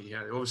remember how many he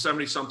had. Over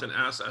 70 something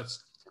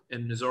assets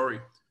in Missouri,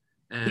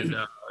 and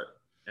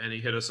he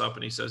hit us up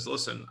and he says,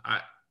 listen,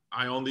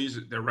 I own these,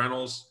 they're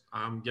rentals.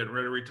 I'm getting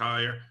ready to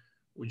retire.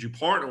 Would you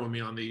partner with me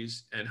on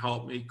these and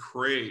help me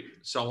create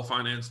seller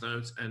finance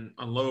notes and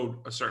unload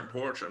a certain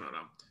portion of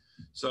them?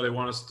 So they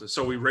want us to,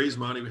 so we raise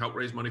money. We help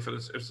raise money for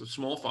this. It's a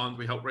small fund.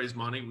 We help raise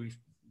money.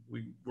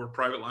 We were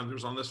private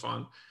lenders on this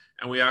fund,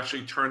 and we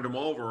actually turned them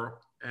over.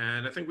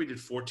 And I think we did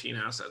 14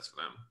 assets for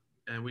them,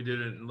 and we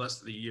did it in less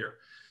than a year.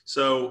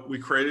 So we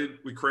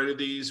created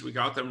these, we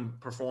got them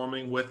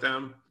performing with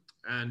them,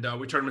 and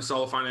we turned them into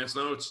seller finance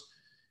notes.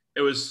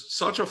 It was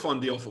such a fun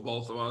deal for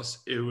both of us.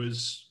 It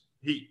was,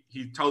 he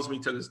tells me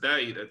to this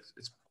day that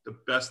it's the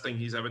best thing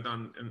he's ever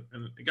done.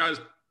 And the guy's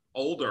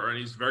older and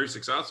he's very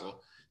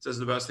successful. Says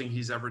the best thing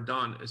he's ever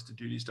done is to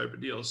do these type of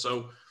deals.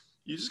 So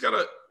you just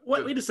gotta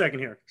wait a second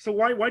here. So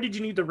why did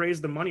you need to raise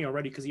the money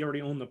already? Because he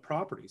already owned the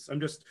properties. I'm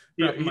just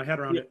wrapping my head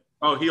around it.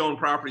 Oh, he owned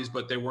properties,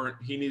 but they weren't.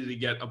 He needed to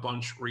get a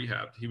bunch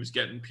rehabbed. He was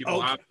getting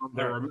people out.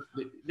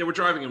 They were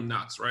driving him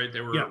nuts, right? They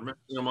were messing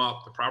him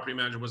up. The property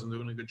manager wasn't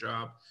doing a good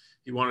job.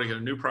 He wanted to get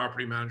a new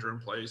property manager in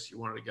place. He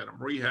wanted to get them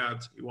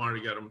rehabbed. He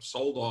wanted to get them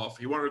sold off.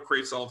 He wanted to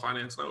create seller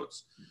finance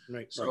notes.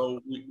 Right. So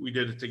we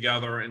did it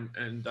together,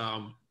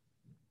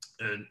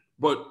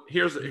 but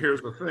here's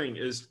the thing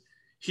is,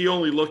 he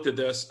only looked at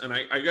this, and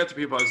I got to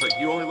people, I was like,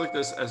 you only look at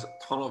this as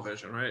tunnel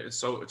vision, right?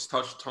 It's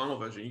tunnel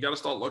vision. You got to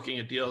start looking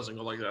at deals and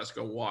go like, let's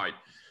go wide.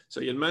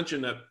 So you had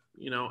mentioned that,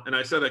 and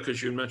I said that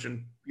because you had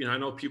mentioned, I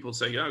know people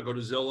say, yeah, go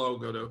to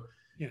Zillow,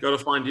 go to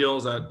find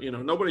deals that,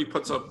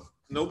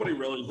 nobody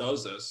really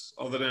does this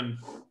other than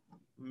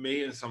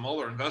me and some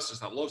other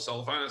investors that love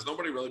seller finance.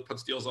 Nobody really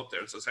puts deals up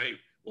there and says, hey,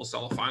 we'll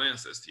seller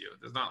finance this to you.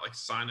 There's not like a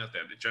sign out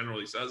there that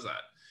generally says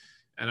that.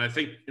 And I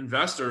think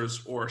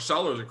investors or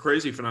sellers are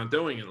crazy for not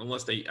doing it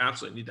unless they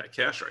absolutely need that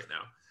cash right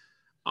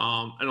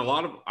now. And a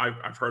lot of,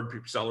 I've heard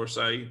sellers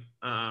say,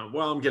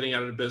 well, I'm getting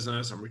out of the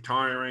business, I'm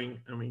retiring.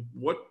 I mean,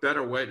 what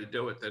better way to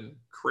do it than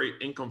create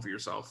income for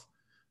yourself?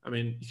 I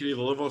mean, you can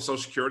either live off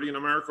Social Security in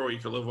America or you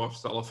can live off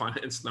seller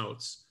finance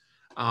notes.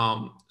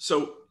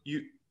 So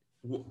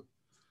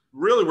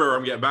really where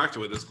I'm getting back to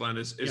with this, Glenn,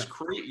 is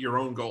create your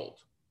own gold,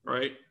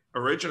 right?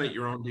 Originate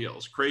your own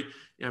deals.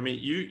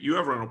 You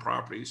have rental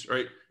properties,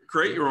 right?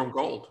 Create your own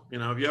gold.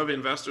 If you have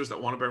investors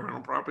that want to buy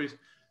rental properties,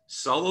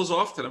 sell those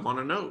off to them on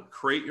a note.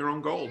 Create your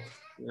own gold.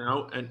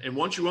 And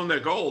once you own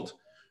that gold,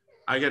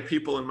 I get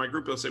people in my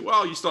group that say,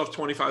 well, you still have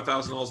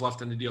 $25,000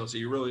 left in the deal, so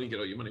you really didn't get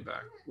all your money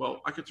back.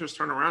 Well, I could just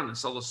turn around and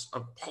sell a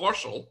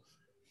partial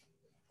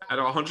at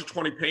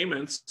 120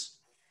 payments.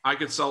 I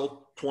could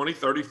sell 20,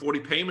 30, 40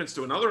 payments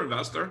to another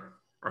investor,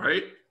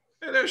 right?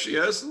 Hey, there she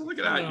is. Look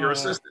at that. Your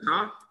assistant,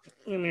 huh?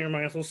 I'm here,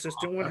 my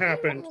assistant. What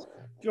happened?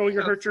 Oh,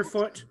 you hurt your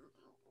foot?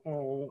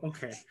 Oh,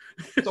 okay.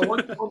 So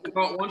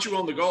once you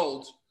own the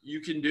gold, you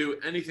can do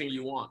anything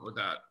you want with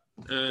that.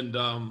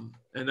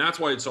 And that's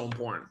why it's so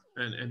important.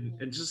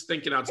 And just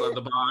thinking outside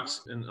the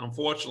box. And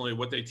unfortunately,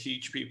 what they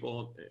teach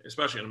people,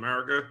 especially in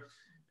America,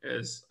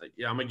 is,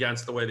 I'm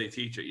against the way they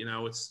teach it.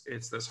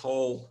 It's this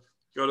whole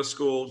go to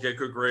school, get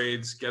good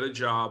grades, get a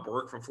job,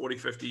 work for 40,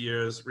 50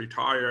 years,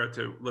 retire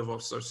to live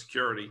off Social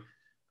Security.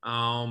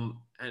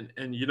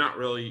 And you're not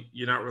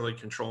really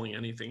controlling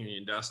anything in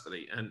your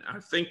destiny. And I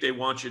think they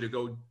want you to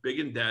go big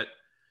in debt.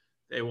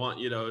 They want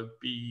you to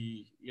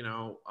be,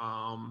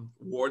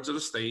 wards of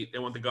the state. They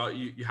want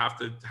you have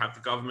to have the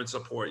government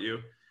support you.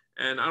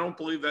 And I don't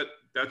believe that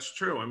that's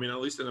true. I mean, at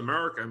least in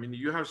America,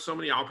 you have so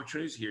many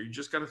opportunities here. You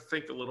just got to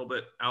think a little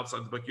bit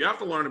outside the book. You have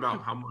to learn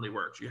about how money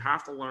works. You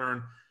have to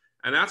learn.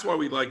 And that's why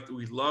we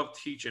love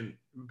teaching.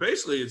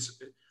 Basically, it's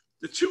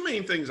the two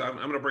main things. I'm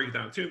going to break it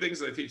down. Two things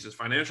that I teach is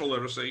financial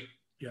literacy.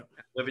 And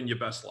living your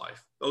best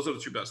life. Those are the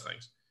two best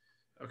things.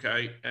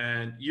 Okay.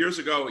 And years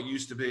ago, it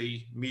used to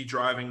be me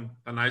driving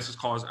the nicest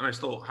cars, and I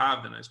still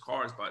have the nice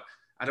cars, but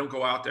I don't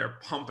go out there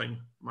pumping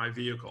my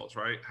vehicles,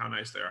 right? How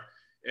nice they are.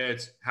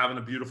 It's having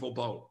a beautiful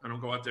boat. I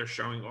don't go out there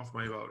showing off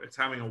my boat. It's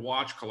having a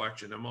watch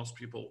collection that most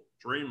people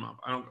dream of.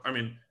 I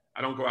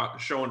don't go out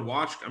showing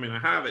watch. I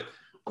have it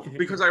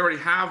because I already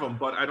have them,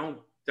 but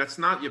that's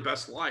not your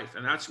best life.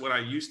 And that's what I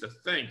used to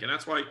think. And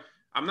that's why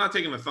I'm not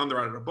taking the thunder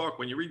out of the book.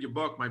 When you read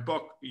my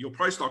book, you'll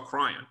probably start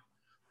crying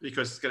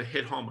because it's going to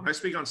hit home. When I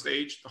speak on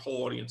stage, the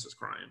whole audience is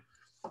crying.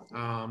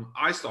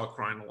 I start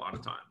crying a lot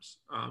of times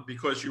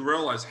because you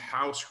realize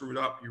how screwed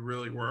up you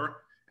really were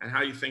and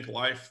how you think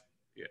life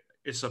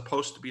is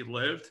supposed to be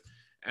lived.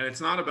 And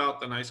it's not about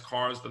the nice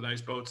cars, the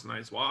nice boats, the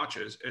nice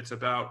watches. It's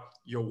about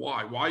your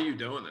why. Why are you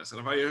doing this? And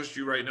if I asked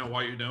you right now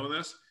why you're doing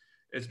this,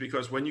 it's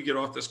because when you get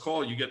off this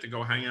call, you get to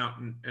go hang out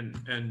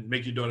and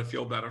make your daughter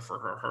feel better for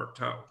her hurt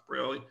toe.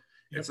 Really?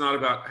 It's not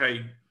about,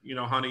 hey,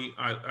 honey,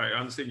 I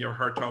understand you're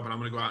hurt toe, but I'm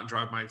going to go out and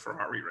drive my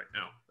Ferrari right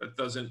now.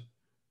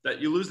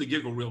 That you lose the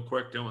giggle real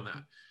quick doing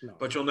that. No.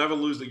 But you'll never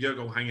lose the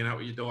giggle hanging out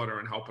with your daughter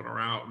and helping her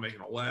out and making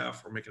her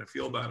laugh or making her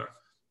feel better.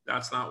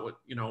 That's not what,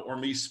 or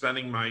me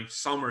spending my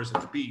summers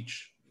at the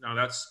beach.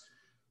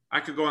 I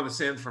could go on the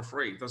sand for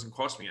free. It doesn't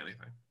cost me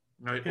anything.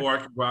 right? Or I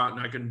can go out and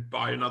I can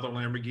buy another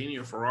Lamborghini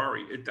or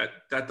Ferrari.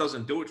 That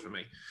doesn't do it for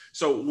me.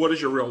 So what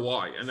is your real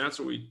why? And that's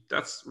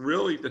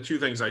really the two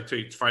things I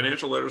teach: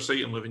 financial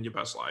literacy and living your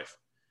best life.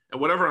 And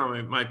whatever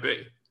it might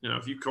be,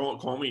 if you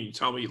call me and you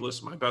tell me,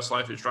 listen, my best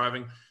life is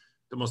driving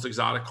the most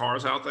exotic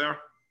cars out there,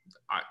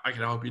 I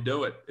can help you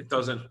do it.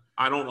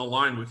 I don't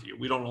align with you.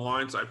 We don't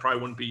align. So I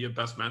probably wouldn't be your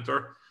best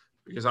mentor,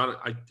 because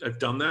I've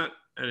done that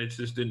and it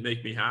just didn't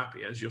make me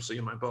happy, as you'll see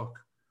in my book.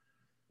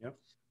 Yep.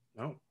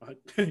 No,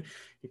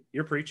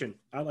 you're preaching.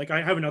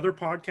 I have another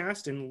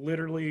podcast, and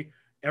literally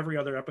every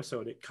other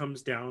episode, it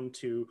comes down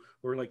to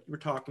we're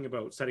talking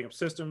about setting up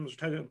systems,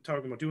 talking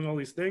about doing all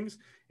these things.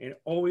 And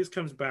it always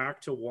comes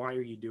back to, why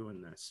are you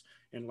doing this?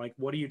 And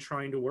what are you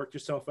trying to work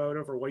yourself out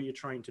of? Or what are you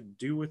trying to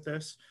do with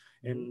this?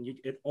 And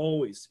it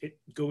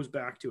goes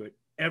back to it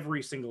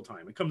every single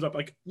time. It comes up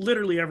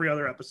literally every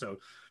other episode,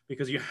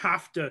 because you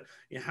have to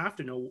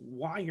know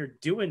why you're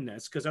doing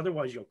this, because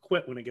otherwise you'll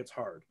quit when it gets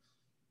hard.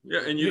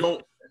 Yeah, and you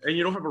don't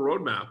have a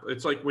roadmap.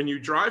 It's like when you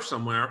drive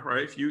somewhere,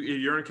 right? If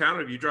you're in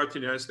Canada, if you drive to the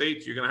United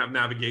States, you're gonna have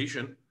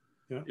navigation.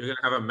 Yeah. You're gonna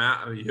have a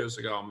map. Years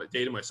ago, I'm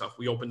dating myself.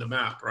 We opened the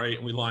map, right,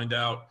 and we lined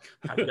out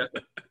how to get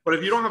there. But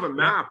if you don't have a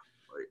map,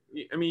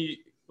 I mean,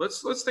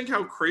 let's think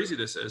how crazy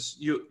this is.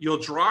 You'll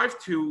drive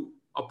to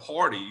a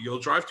party, you'll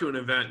drive to an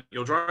event,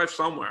 you'll drive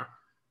somewhere,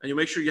 and you'll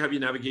make sure you have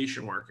your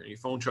navigation working, your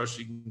phone charged so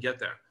you can get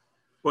there.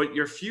 But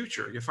your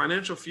future, your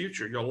financial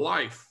future, your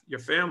life, your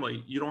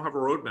family, you don't have a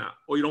roadmap,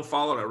 or you don't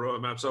follow that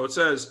roadmap. So it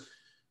says,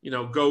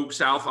 go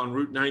south on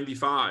Route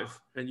 95,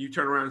 and you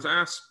turn around and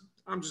say,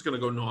 I'm just going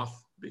to go north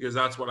because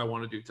that's what I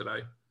want to do today.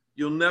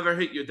 You'll never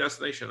hit your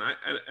destination.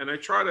 I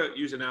try to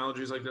use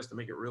analogies like this to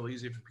make it real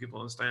easy for people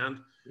to understand.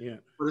 Yeah.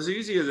 But as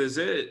easy as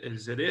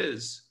it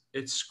is,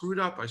 it's screwed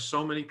up by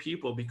so many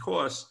people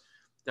because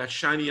that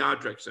shiny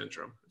object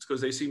syndrome. It's because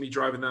they see me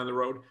driving down the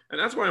road. And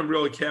that's why I'm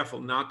really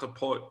careful not to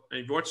put, and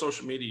if you watch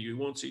social media, you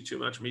won't see too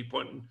much of me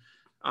putting,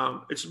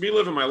 it's me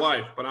living my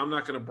life, but I'm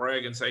not going to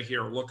brag and say,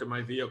 here, look at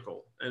my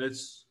vehicle. And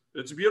it's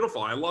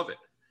beautiful. I love it.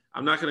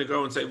 I'm not going to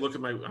go and say, look at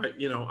my,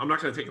 I'm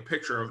not going to take a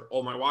picture of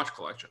all my watch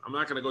collection. I'm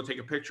not going to go take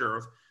a picture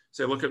of,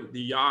 say, look at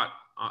the yacht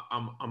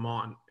I'm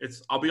on.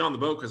 I'll be on the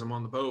boat because I'm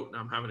on the boat and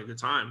I'm having a good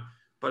time.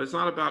 But it's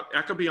not about,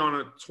 I could be on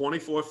a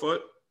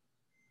 24-foot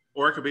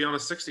or I could be on a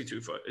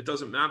 62-foot. It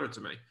doesn't matter to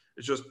me.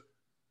 It's just,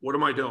 what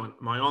am I doing?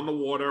 Am I on the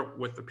water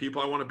with the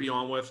people I want to be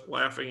on with,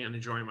 laughing and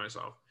enjoying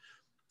myself?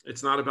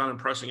 It's not about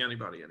impressing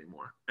anybody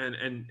anymore.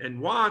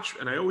 And watch,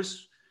 and I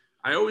always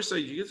say,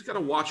 you just got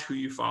to watch who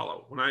you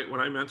follow. When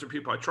I mentor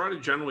people, I try to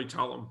generally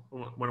tell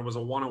them, when it was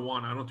a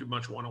one-on-one, I don't do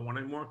much one-on-one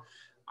anymore.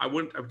 I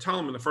would tell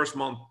them in the first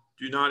month,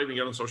 do not even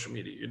get on social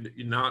media.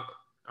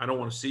 I don't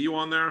want to see you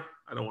on there.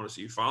 I don't want to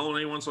see you following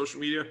anyone on social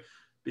media,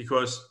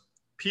 because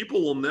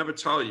people will never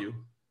tell you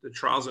the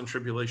trials and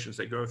tribulations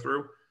they go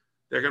through.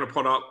 They're going to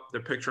put up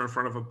their picture in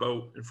front of a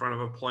boat, in front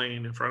of a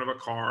plane, in front of a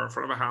car, in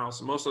front of a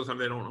house. And most of the time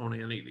they don't own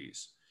any of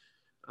these.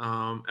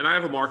 And I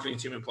have a marketing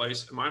team in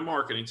place, and my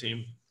marketing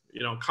team,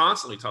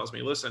 constantly tells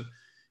me, listen,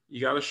 you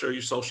got to show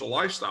your social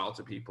lifestyle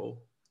to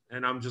people.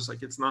 And I'm just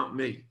like, it's not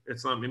me.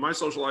 It's not me. My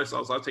social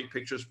lifestyle is I'll take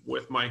pictures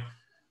with my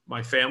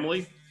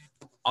family.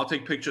 I'll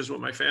take pictures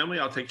with my family.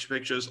 I'll take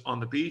pictures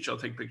on the beach. I'll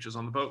take pictures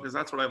on the boat, because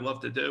that's what I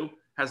love to do.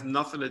 Has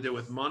nothing to do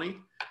with money.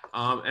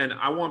 And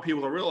I want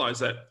people to realize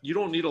that you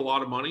don't need a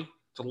lot of money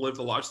to live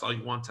the lifestyle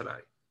you want today.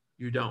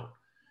 You don't.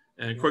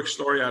 And quick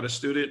story, I had a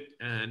student,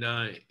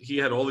 and he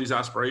had all these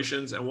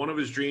aspirations. And one of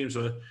his dreams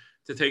was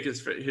to take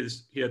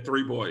he had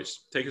 3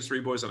 boys, take his 3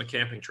 boys on a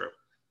camping trip.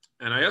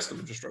 And I asked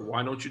him, just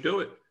why don't you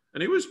do it?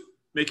 And he was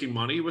making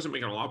money. He wasn't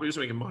making a lot, but he was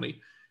making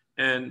money.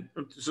 And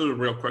this is a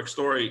real quick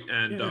story.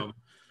 And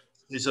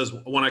he says,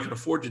 when I can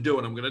afford to do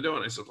it, I'm going to do it.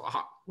 And I said, well,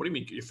 what do you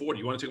mean can you afford it?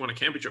 You want to take him on a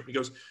camping trip? He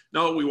goes,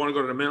 no, we want to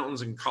go to the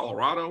mountains in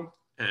Colorado,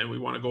 and we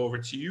want to go over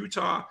to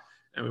Utah,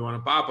 and we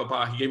want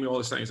to He gave me all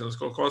these things, and it's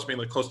going to cost me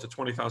like close to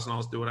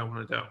 $20,000 to do what I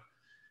want to do.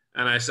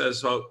 And I said,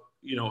 so,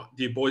 do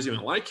your boys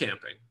even like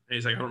camping? And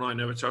he's like, I don't know. I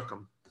never took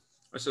them.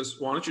 I says,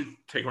 why don't you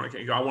take one?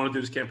 I want to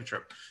do this camping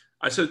trip.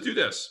 I said, do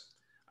this.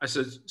 I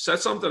said, set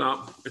something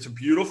up.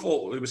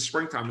 It was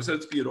springtime. I said,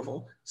 it's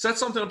beautiful. Set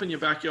something up in your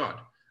backyard.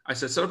 I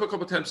said, set up a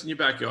couple of tents in your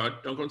backyard.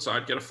 Don't go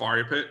inside. Get a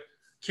fire pit.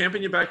 Camp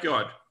in your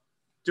backyard.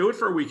 Do it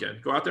for a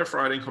weekend. Go out there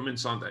Friday and come in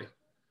Sunday.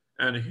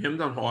 And him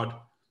done hard.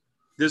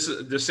 This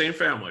is the same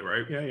family,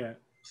 right? Yeah.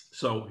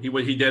 So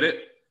he did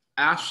it.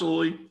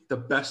 Absolutely the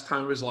best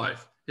time of his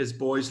life. His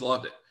boys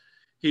loved it.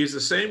 He's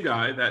the same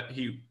guy that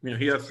he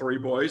had 3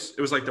 boys.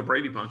 It was like the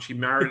Brady Bunch. He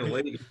married a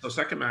lady. So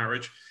second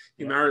marriage,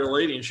 he married a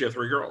lady and she had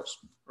 3 girls,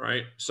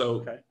 right?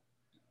 So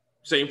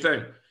Same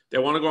thing. They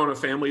want to go on a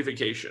family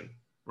vacation,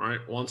 right?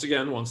 Once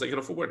again, once they can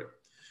afford it.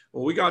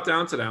 Well, we got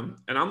down to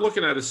them, and I'm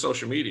looking at his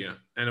social media,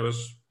 and it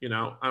was,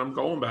 I'm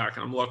going back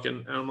and I'm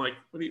looking, and I'm like,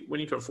 when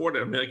you can afford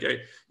it, I'm like,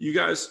 hey, you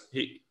guys,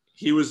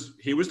 he was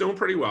doing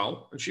pretty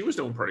well, and she was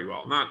doing pretty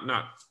well.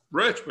 Not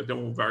rich, but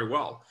doing very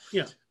well.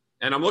 Yeah.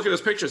 And I'm looking at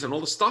his pictures and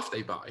all the stuff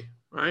they buy,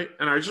 right?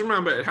 And I just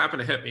remember it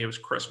happened to hit me. It was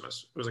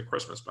Christmas. It was like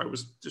Christmas. I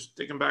was just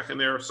digging back in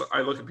there. So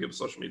I look at people's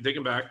social media,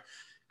 digging back,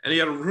 And he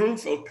had a room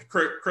full of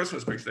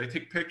Christmas pictures. They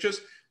take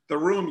pictures. The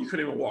room, you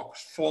couldn't even walk,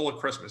 was full of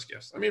Christmas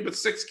gifts. I mean, but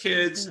 6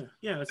 kids.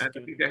 Yeah, that's and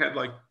good. I think they had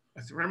like,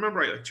 I remember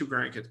right, like 2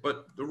 grandkids,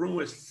 but the room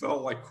was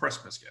filled like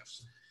Christmas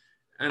gifts.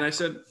 And I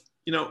said,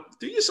 you know,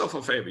 do yourself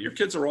a favor. Your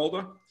kids are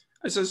older.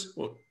 I says,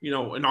 well, you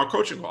know, in our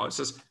coaching call, I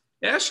says,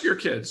 ask your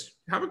kids,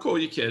 have a call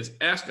with your kids,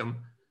 ask them,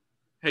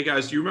 hey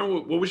guys, do you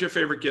remember what was your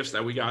favorite gifts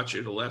that we got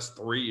you the last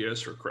 3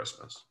 years for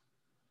Christmas?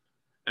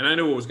 And I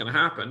knew what was going to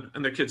happen.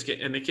 And their kids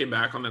came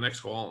back on the next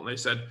call and they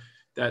said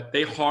that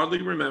they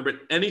hardly remembered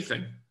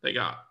anything they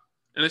got.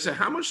 And I said,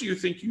 how much do you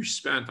think you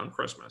spent on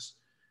Christmas?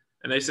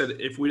 And they said,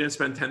 if we didn't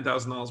spend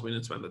 $10,000, we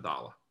didn't spend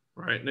 $1,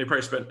 right? And they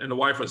probably spent, and the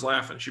wife was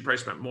laughing. She probably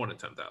spent more than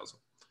 $10,000.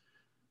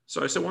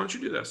 So I said, why don't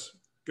you do this?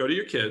 Go to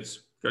your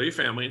kids, go to your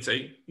family and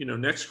say, you know,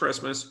 next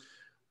Christmas,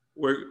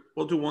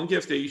 we'll do 1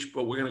 gift each,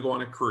 but we're going to go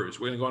on a cruise.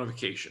 We're going to go on a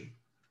vacation.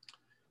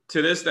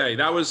 To this day,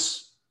 that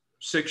was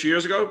 6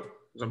 years ago.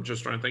 I'm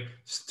just trying to think.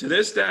 To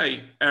this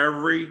day,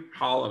 every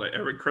holiday,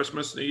 every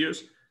Christmas, New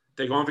Year's,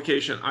 they go on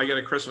vacation. I get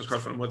a Christmas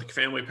card from them with a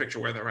family picture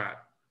where they're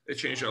at. It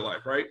changed their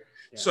life, right?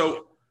 Yeah.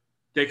 So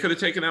they could have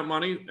taken that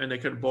money and they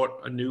could have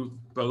bought a new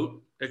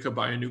boat. They could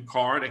buy a new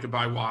car. They could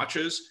buy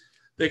watches.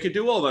 They could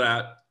do all of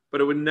that,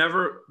 but it would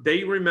never,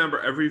 they remember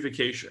every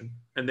vacation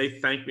and they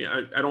thank me.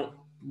 I don't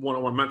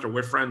one-on-one mentor.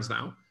 We're friends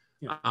now,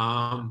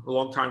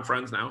 long-time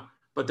friends now,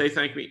 but they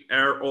thank me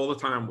all the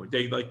time.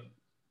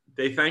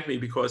 They thank me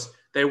because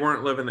they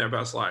weren't living their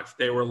best life.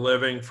 They were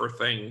living for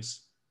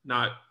things,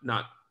 not,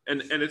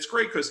 and it's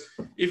great because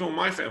even with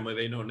my family,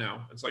 they know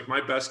now. It's like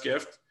my best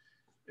gift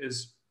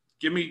is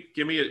give me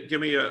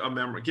a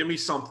memory, give me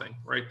something,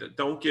 right? That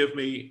don't give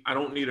me, I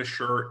don't need a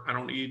shirt. I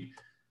don't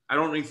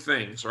need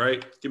things,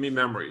 right? Give me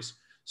memories.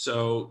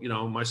 So, you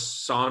know, my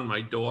son, my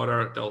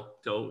daughter,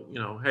 they'll, you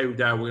know, hey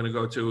dad, we're going to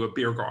go to a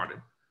beer garden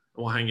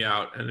and we'll hang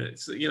out. And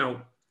it's, you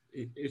know,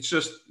 it's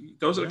just,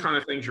 those are the kind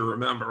of things you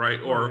remember,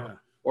 right?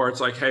 Or it's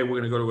like, hey, we're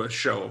going to go to a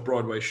show, a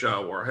Broadway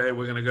show, or hey,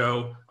 we're going to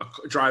go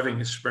a driving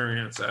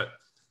experience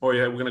or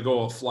yeah, we're going to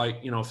go a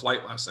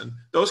flight lesson.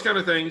 Those kind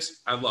of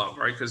things I love,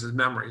 right? Because it's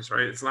memories,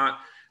 right? It's not,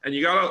 and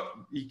you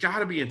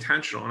gotta be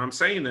intentional. And I'm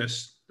saying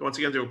this once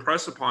again to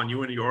impress upon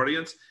you and the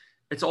audience.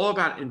 It's all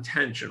about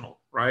intentional,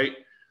 right?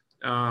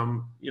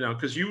 You know,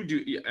 because you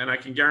do, and I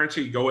can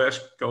guarantee, go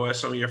ask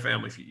some of your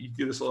family. If you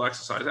do this little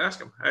exercise, ask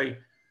them, hey,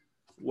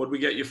 what did we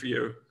get you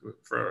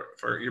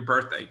for your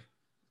birthday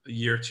a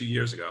year, 2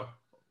 years ago?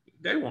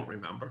 They won't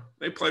remember.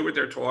 They play with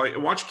their toy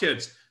and watch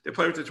kids. They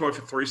play with the toy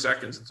for 3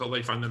 seconds until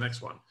they find the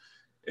next one.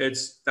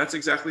 That's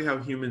exactly how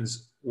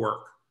humans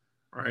work,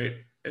 right?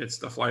 It's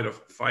the flight or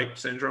fight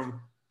syndrome.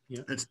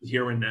 Yeah. It's the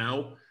here and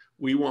now.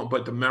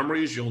 But the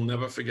memories you'll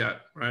never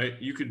forget, right?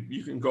 You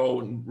can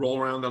go and roll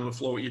around on the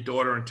floor with your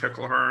daughter and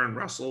tickle her and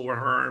wrestle with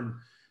her, and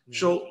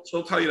she'll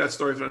tell you that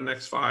story for the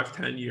next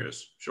 5-10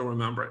 years. She'll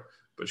remember it,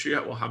 but she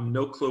will have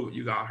no clue what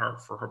you got her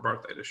for her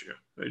birthday this year.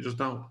 They just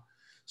don't.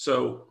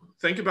 So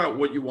think about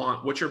what you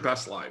want. What's your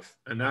best life?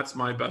 And that's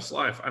my best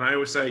life. And I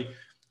always say,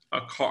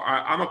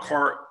 I'm a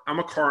car,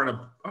 and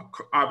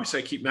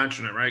obviously I keep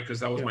mentioning it, right? Because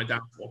that was my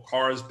downfall.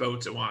 Cars,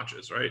 boats, and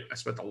watches, right? I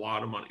spent a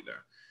lot of money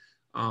there.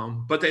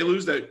 But they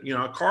lose that, you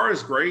know, a car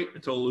is great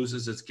until it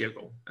loses its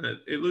giggle, and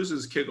it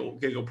loses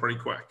giggle pretty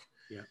quick.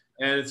 Yeah.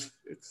 And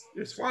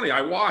it's funny.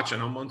 I watch,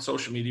 and I'm on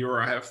social media,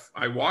 or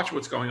I watch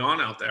what's going on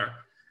out there,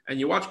 and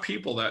you watch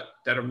people that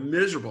are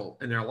miserable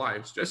in their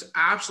lives, just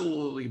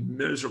absolutely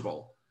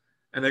miserable.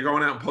 And they're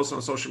going out and posting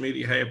on social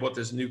media, hey, I bought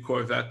this new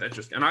Corvette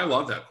and I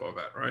love that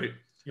Corvette, right?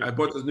 Yeah. I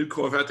bought this new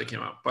Corvette that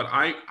came out, but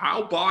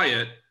I'll buy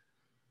it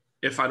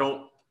if I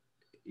don't,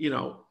 you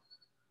know,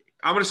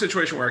 I'm in a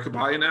situation where I could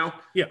buy it now,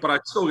 but I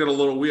still get a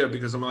little weird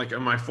because I'm like,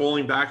 am I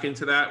falling back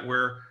into that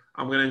where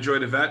I'm going to enjoy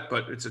the Vet,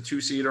 but it's a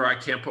 2-seater. I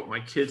can't put my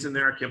kids in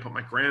there. I can't put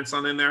my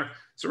grandson in there.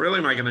 So really,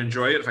 am I going to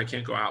enjoy it if I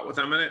can't go out with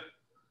them in it?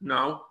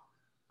 No,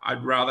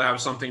 I'd rather have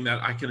something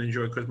that I can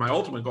enjoy, because my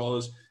ultimate goal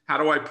is, how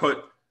do I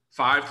put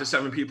 5 to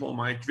 7 people in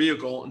my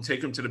vehicle and take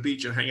them to the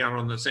beach and hang out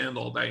on the sand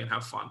all day and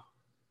have fun,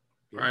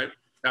 right?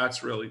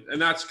 That's really, and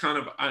that's kind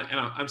of, and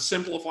I'm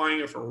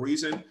simplifying it for a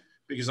reason,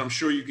 because I'm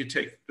sure you could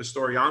take the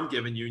story I'm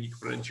giving you and you can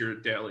put it into your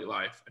daily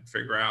life and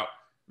figure out,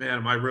 man,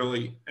 am I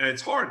really, and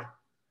it's hard.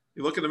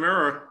 You look in the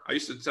mirror. I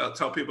used to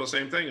tell people the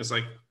same thing. It's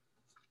like,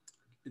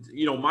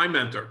 you know, my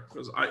mentor,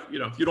 because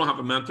if you don't have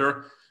a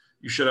mentor,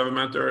 you should have a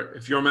mentor.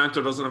 If your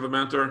mentor doesn't have a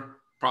mentor,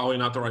 probably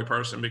not the right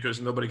person,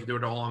 because nobody can do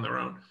it all on their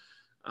own.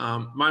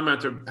 My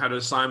mentor had an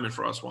assignment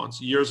for us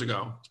once years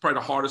ago. It's probably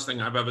the hardest thing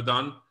I've ever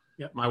done.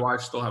 Yep. My wife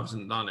still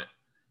hasn't done it.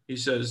 He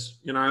says,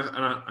 you know,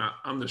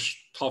 I'm this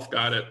tough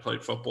guy that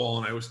played football,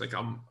 and I always think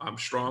I'm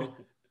strong,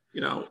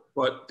 you know,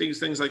 but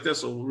things like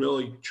this will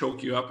really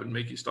choke you up and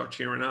make you start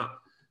tearing up.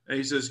 And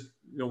he says,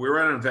 you know, we were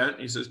at an event.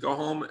 He says, go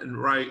home and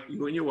write,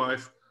 you and your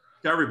wife,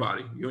 to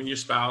everybody, you and your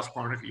spouse,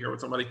 partner, if you're here with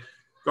somebody,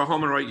 go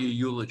home and write your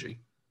eulogy.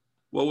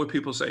 What would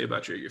people say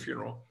about you at your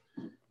funeral?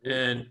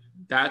 And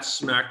that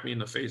smacked me in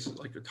the face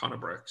like a ton of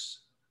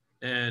bricks.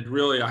 And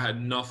really, I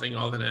had nothing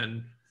other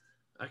than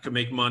I could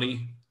make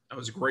money. I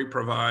was a great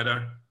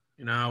provider.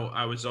 You know,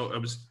 I was,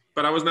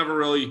 but I was never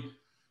really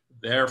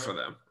there for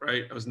them,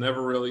 right? I was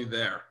never really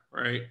there,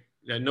 right?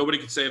 Yeah, nobody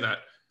could say that.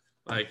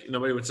 Like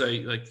nobody would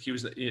say like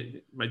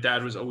my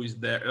dad was always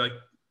there. Like,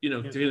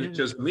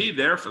 just me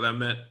there for them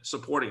meant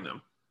supporting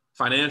them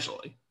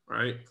financially,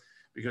 right?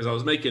 Because I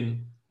was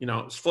making,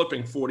 I was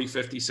flipping 40,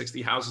 50,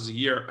 60 houses a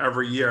year,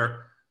 every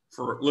year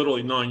for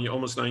literally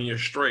almost 9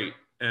 years straight.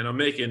 And I'm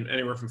making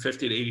anywhere from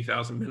 50 to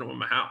 80,000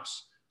 minimum a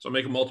house. So I'm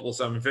making multiple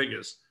 7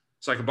 figures.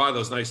 So I could buy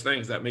those nice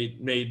things that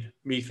made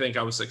me think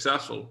I was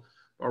successful.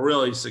 But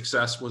really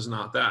success was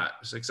not that.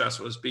 Success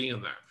was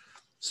being there.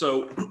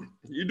 So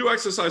you do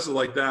exercises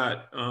like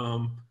that.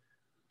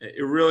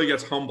 It really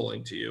gets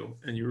humbling to you.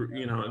 And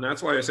and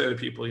that's why I say to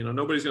people,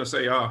 nobody's going to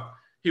say, oh,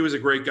 he was a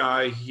great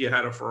guy, he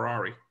had a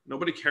Ferrari.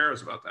 Nobody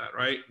cares about that,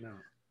 right? No.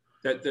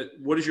 That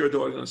what is your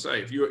daughter going to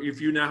say?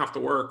 If you now have to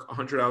work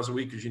 100 hours a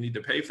week because you need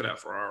to pay for that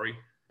Ferrari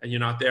and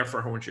you're not there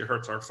for her when she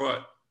hurts her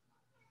foot,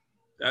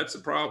 that's a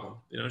problem.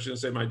 She's going to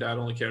say, my dad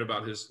only cared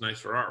about his nice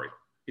Ferrari.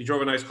 He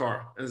drove a nice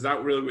car. And is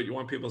that really what you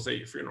want people to say at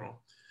your funeral?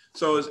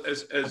 So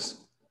as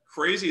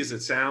crazy as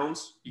it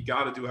sounds, you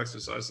got to do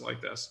exercise like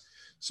this.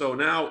 So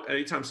now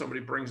anytime somebody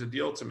brings a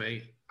deal to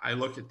me, I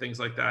look at things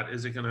like that.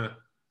 Is it going to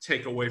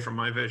take away from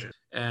my vision?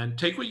 And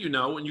take what you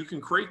know, and you can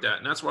create that.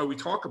 And that's why we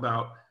talk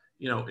about,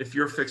 if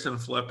you're fixing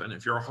and flipping,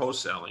 if you're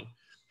wholesaling,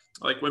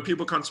 like when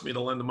people come to me to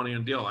lend the money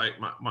on a deal,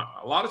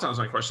 a lot of times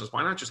my question is,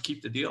 why not just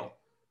keep the deal?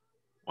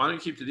 Why don't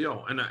you keep the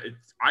deal? And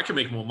I can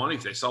make more money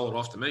if they sell it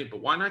off to me, but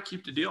why not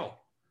keep the deal?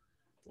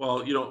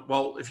 Well,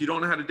 if you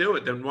don't know how to do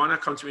it, then why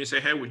not come to me and say,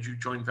 hey, would you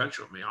join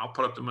venture with me? I'll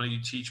put up the money, you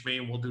teach me,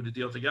 and we'll do the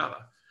deal together.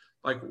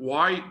 Like,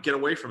 why get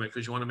away from it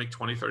because you want to make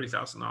 $20,000,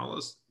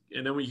 $30,000?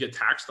 And then when you get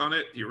taxed on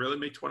it, do you really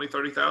make $20,000,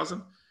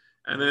 $30,000?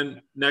 And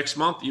then next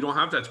month, you don't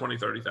have that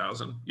 $20,000,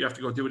 $30,000. You have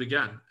to go do it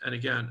again and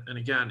again and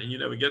again. And you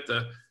never get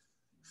to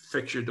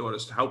fix your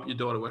daughters, to help your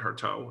daughter with her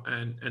toe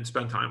and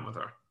spend time with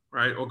her,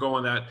 right? Or go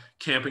on that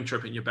camping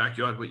trip in your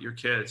backyard with your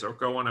kids, or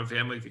go on a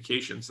family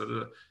vacation instead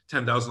of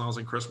 $10,000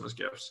 in Christmas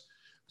gifts.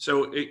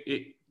 So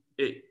the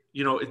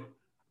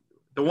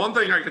one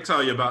thing I could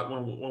tell you about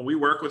when we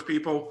work with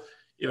people,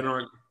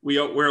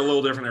 we're a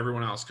little different than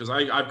everyone else, because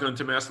I've gone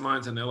to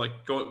masterminds and they're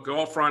like,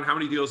 go up front. How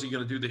many deals are you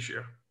going to do this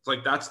year? It's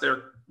like, that's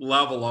their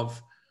level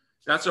of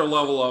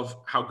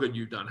how good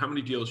you've done, how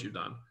many deals you've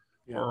done,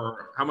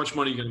 or how much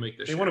money you're going to make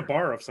this year. They want to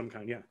borrow of some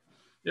kind. Yeah.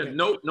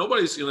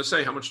 Nobody's going to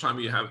say how much time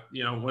you have.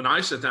 When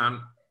I sit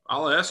down,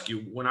 I'll ask you,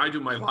 when I do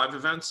my live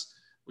events,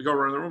 we go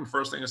around the room.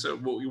 First thing I say,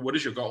 well, what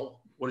is your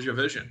goal? What is your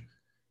vision?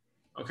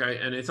 Okay.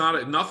 And it's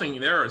nothing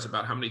there is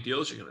about how many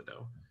deals you're going to do.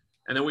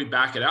 And then we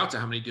back it out to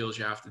how many deals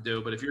you have to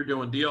do. But if you're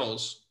doing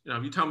deals,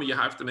 if you tell me you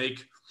have to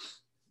make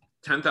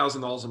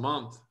 $10,000 a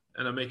month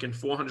and I'm making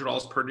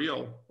 $400 per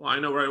deal, well, I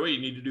know right away you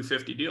need to do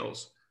 50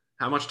 deals.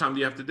 How much time do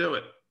you have to do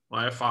it?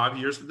 Well, I have 5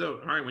 years to do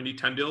it. All right, we need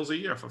 10 deals a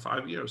year for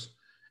 5 years.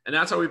 And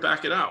that's how we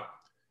back it out.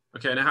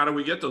 Okay, now how do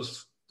we get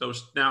those?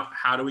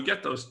 How do we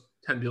get those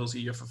 10 deals a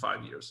year for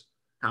 5 years?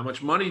 How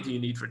much money do you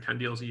need for 10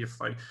 deals a year for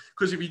 5 years?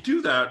 Because if you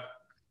do that,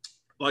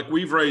 like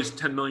we've raised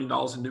 $10 million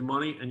in new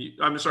money,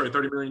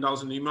 $30 million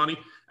in new money,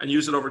 and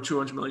use it over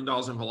 $200 million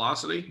in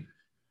velocity.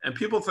 And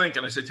people think,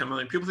 and I say 10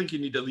 million, people think you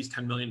need at least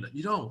 10 million.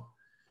 You don't.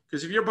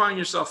 Because if you're buying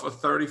yourself a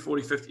 30,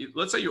 40, 50,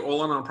 let's say you're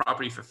all in on a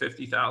property for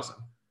 50,000.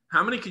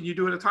 How many can you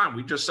do at a time?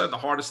 We just said the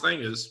hardest thing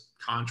is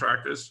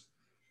contractors,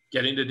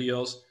 getting the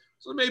deals.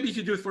 So maybe you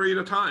could do 3 at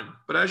a time.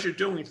 But as you're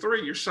doing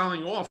 3, you're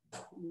selling off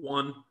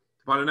one to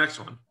buy the next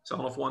one,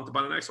 selling off one to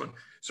buy the next one.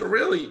 So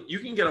really, you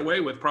can get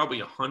away with probably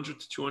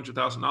 $100,000 to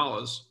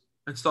 $200,000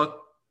 and start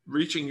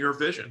reaching your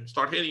vision,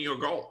 start hitting your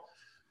goal.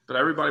 But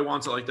everybody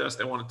wants it like this.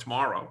 They want it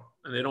tomorrow,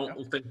 and they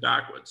don't think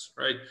backwards,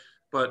 right?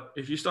 But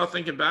if you start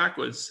thinking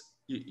backwards,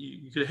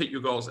 you could hit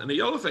your goals. And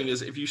the other thing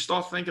is, if you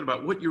start thinking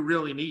about what you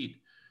really need,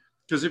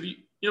 because if you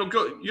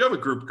have a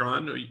group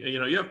going,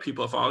 you have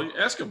people that follow you,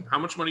 ask them, how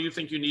much money you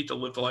think you need to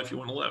live the life you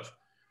want to live?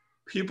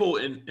 People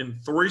in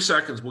 3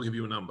 seconds will give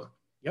you a number.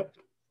 Yep.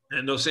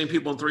 And those same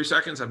people in 3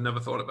 seconds have never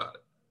thought about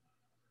it.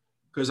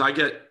 Because I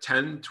get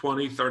 10,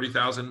 20,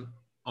 30,000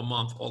 a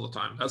month all the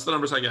time. That's the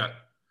numbers I get.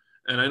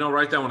 And I know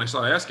right then when I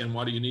start asking,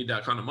 why do you need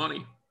that kind of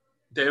money?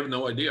 They have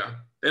no idea.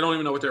 They don't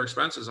even know what their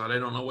expenses are. They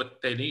don't know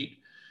what they need.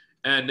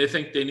 And they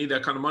think they need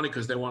that kind of money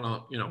because they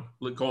want to,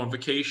 go on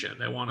vacation.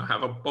 They want to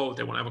have a boat.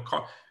 They want to have a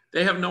car.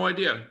 They have no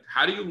idea.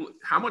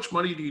 How much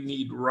money do you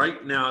need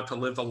right now to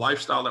live the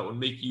lifestyle that would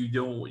make you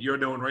doing what you're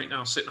doing right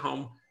now, sitting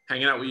home,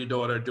 hanging out with your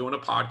daughter, doing a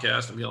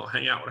podcast, and be able to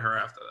hang out with her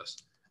after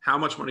this? How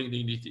much money do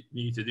you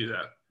need to do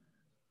that?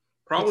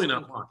 Probably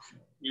not much.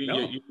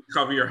 You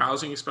cover your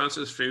housing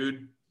expenses,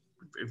 food,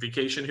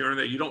 vacation here and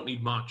there. You don't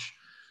need much.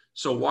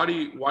 So why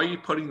are you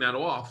putting that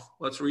off?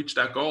 Let's reach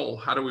that goal.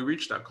 How do we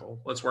reach that goal?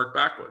 Let's work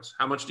backwards.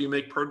 How much do you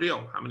make per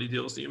deal? How many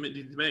deals do you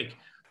need to make?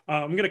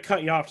 I'm going to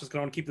cut you off just because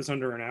I want to keep this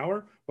under an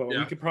hour, but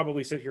we could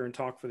probably sit here and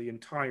talk for the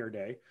entire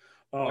day.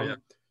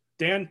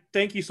 Dan,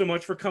 thank you so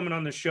much for coming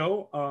on the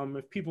show.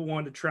 If people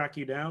wanted to track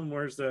you down,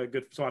 where's the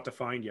good spot to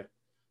find you?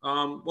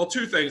 Well,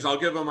 2 things. I'll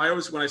give them,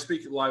 when I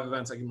speak at live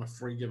events, I give them a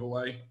free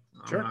giveaway.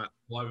 Sure.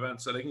 Live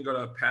events. So they can go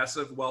to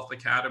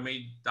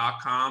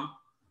PassiveWealthAcademy.com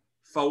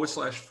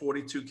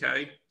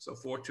 /42K. So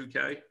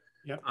 42K.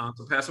 Yeah.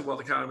 So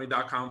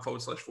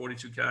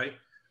passivewealthacademy.com/42K.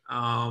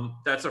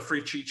 That's a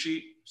free cheat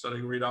sheet. So they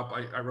can read up.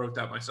 I wrote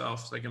that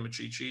myself. So they give them a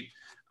cheat sheet.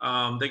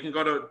 They can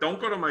don't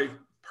go to my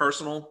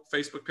personal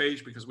Facebook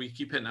page because we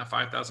keep hitting that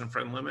 5,000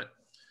 friend limit.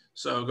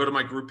 So go to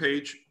my group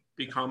page,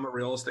 Become a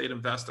Real Estate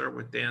Investor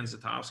with Dan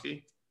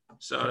Zitofsky.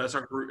 So that's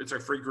our group. It's a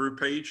free group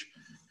page.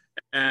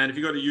 And if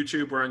you go to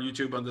YouTube, we're on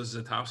YouTube under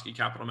Zitofsky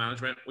Capital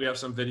Management. We have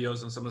some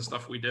videos and some of the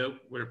stuff we do.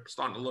 We're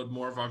starting to load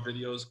more of our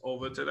videos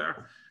over to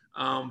there.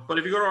 But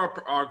if you go to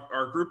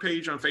our group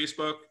page on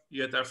Facebook,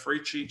 you get that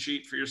free cheat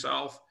sheet for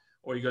yourself,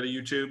 or you go to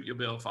YouTube, you'll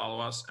be able to follow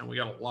us. And we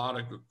got a lot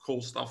of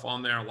cool stuff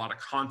on there, a lot of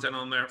content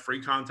on there,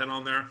 free content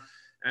on there.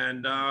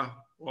 And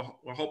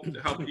we'll hope to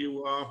help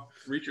you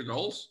reach your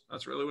goals.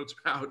 That's really what it's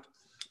about.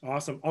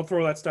 Awesome. I'll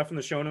throw that stuff in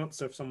the show notes.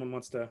 So if someone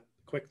wants to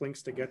quick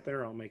links to get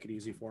there, I'll make it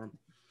easy for them.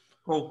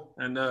 Cool.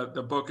 And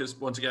the book is,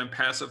 once again,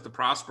 Passive to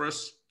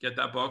Prosperous. Get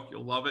that book.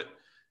 You'll love it.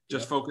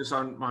 Just focus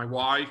on my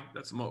why.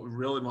 That's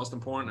really most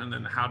important. And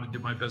then how to do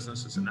my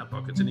business is in that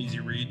book. It's an easy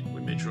read. We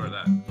made sure of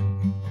that.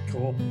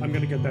 Cool. I'm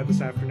going to get that this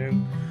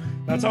afternoon.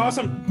 That's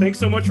awesome. Thanks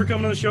so much for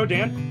coming on the show,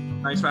 Dan.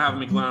 Thanks for having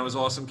me, Glenn. It was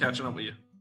awesome catching up with you.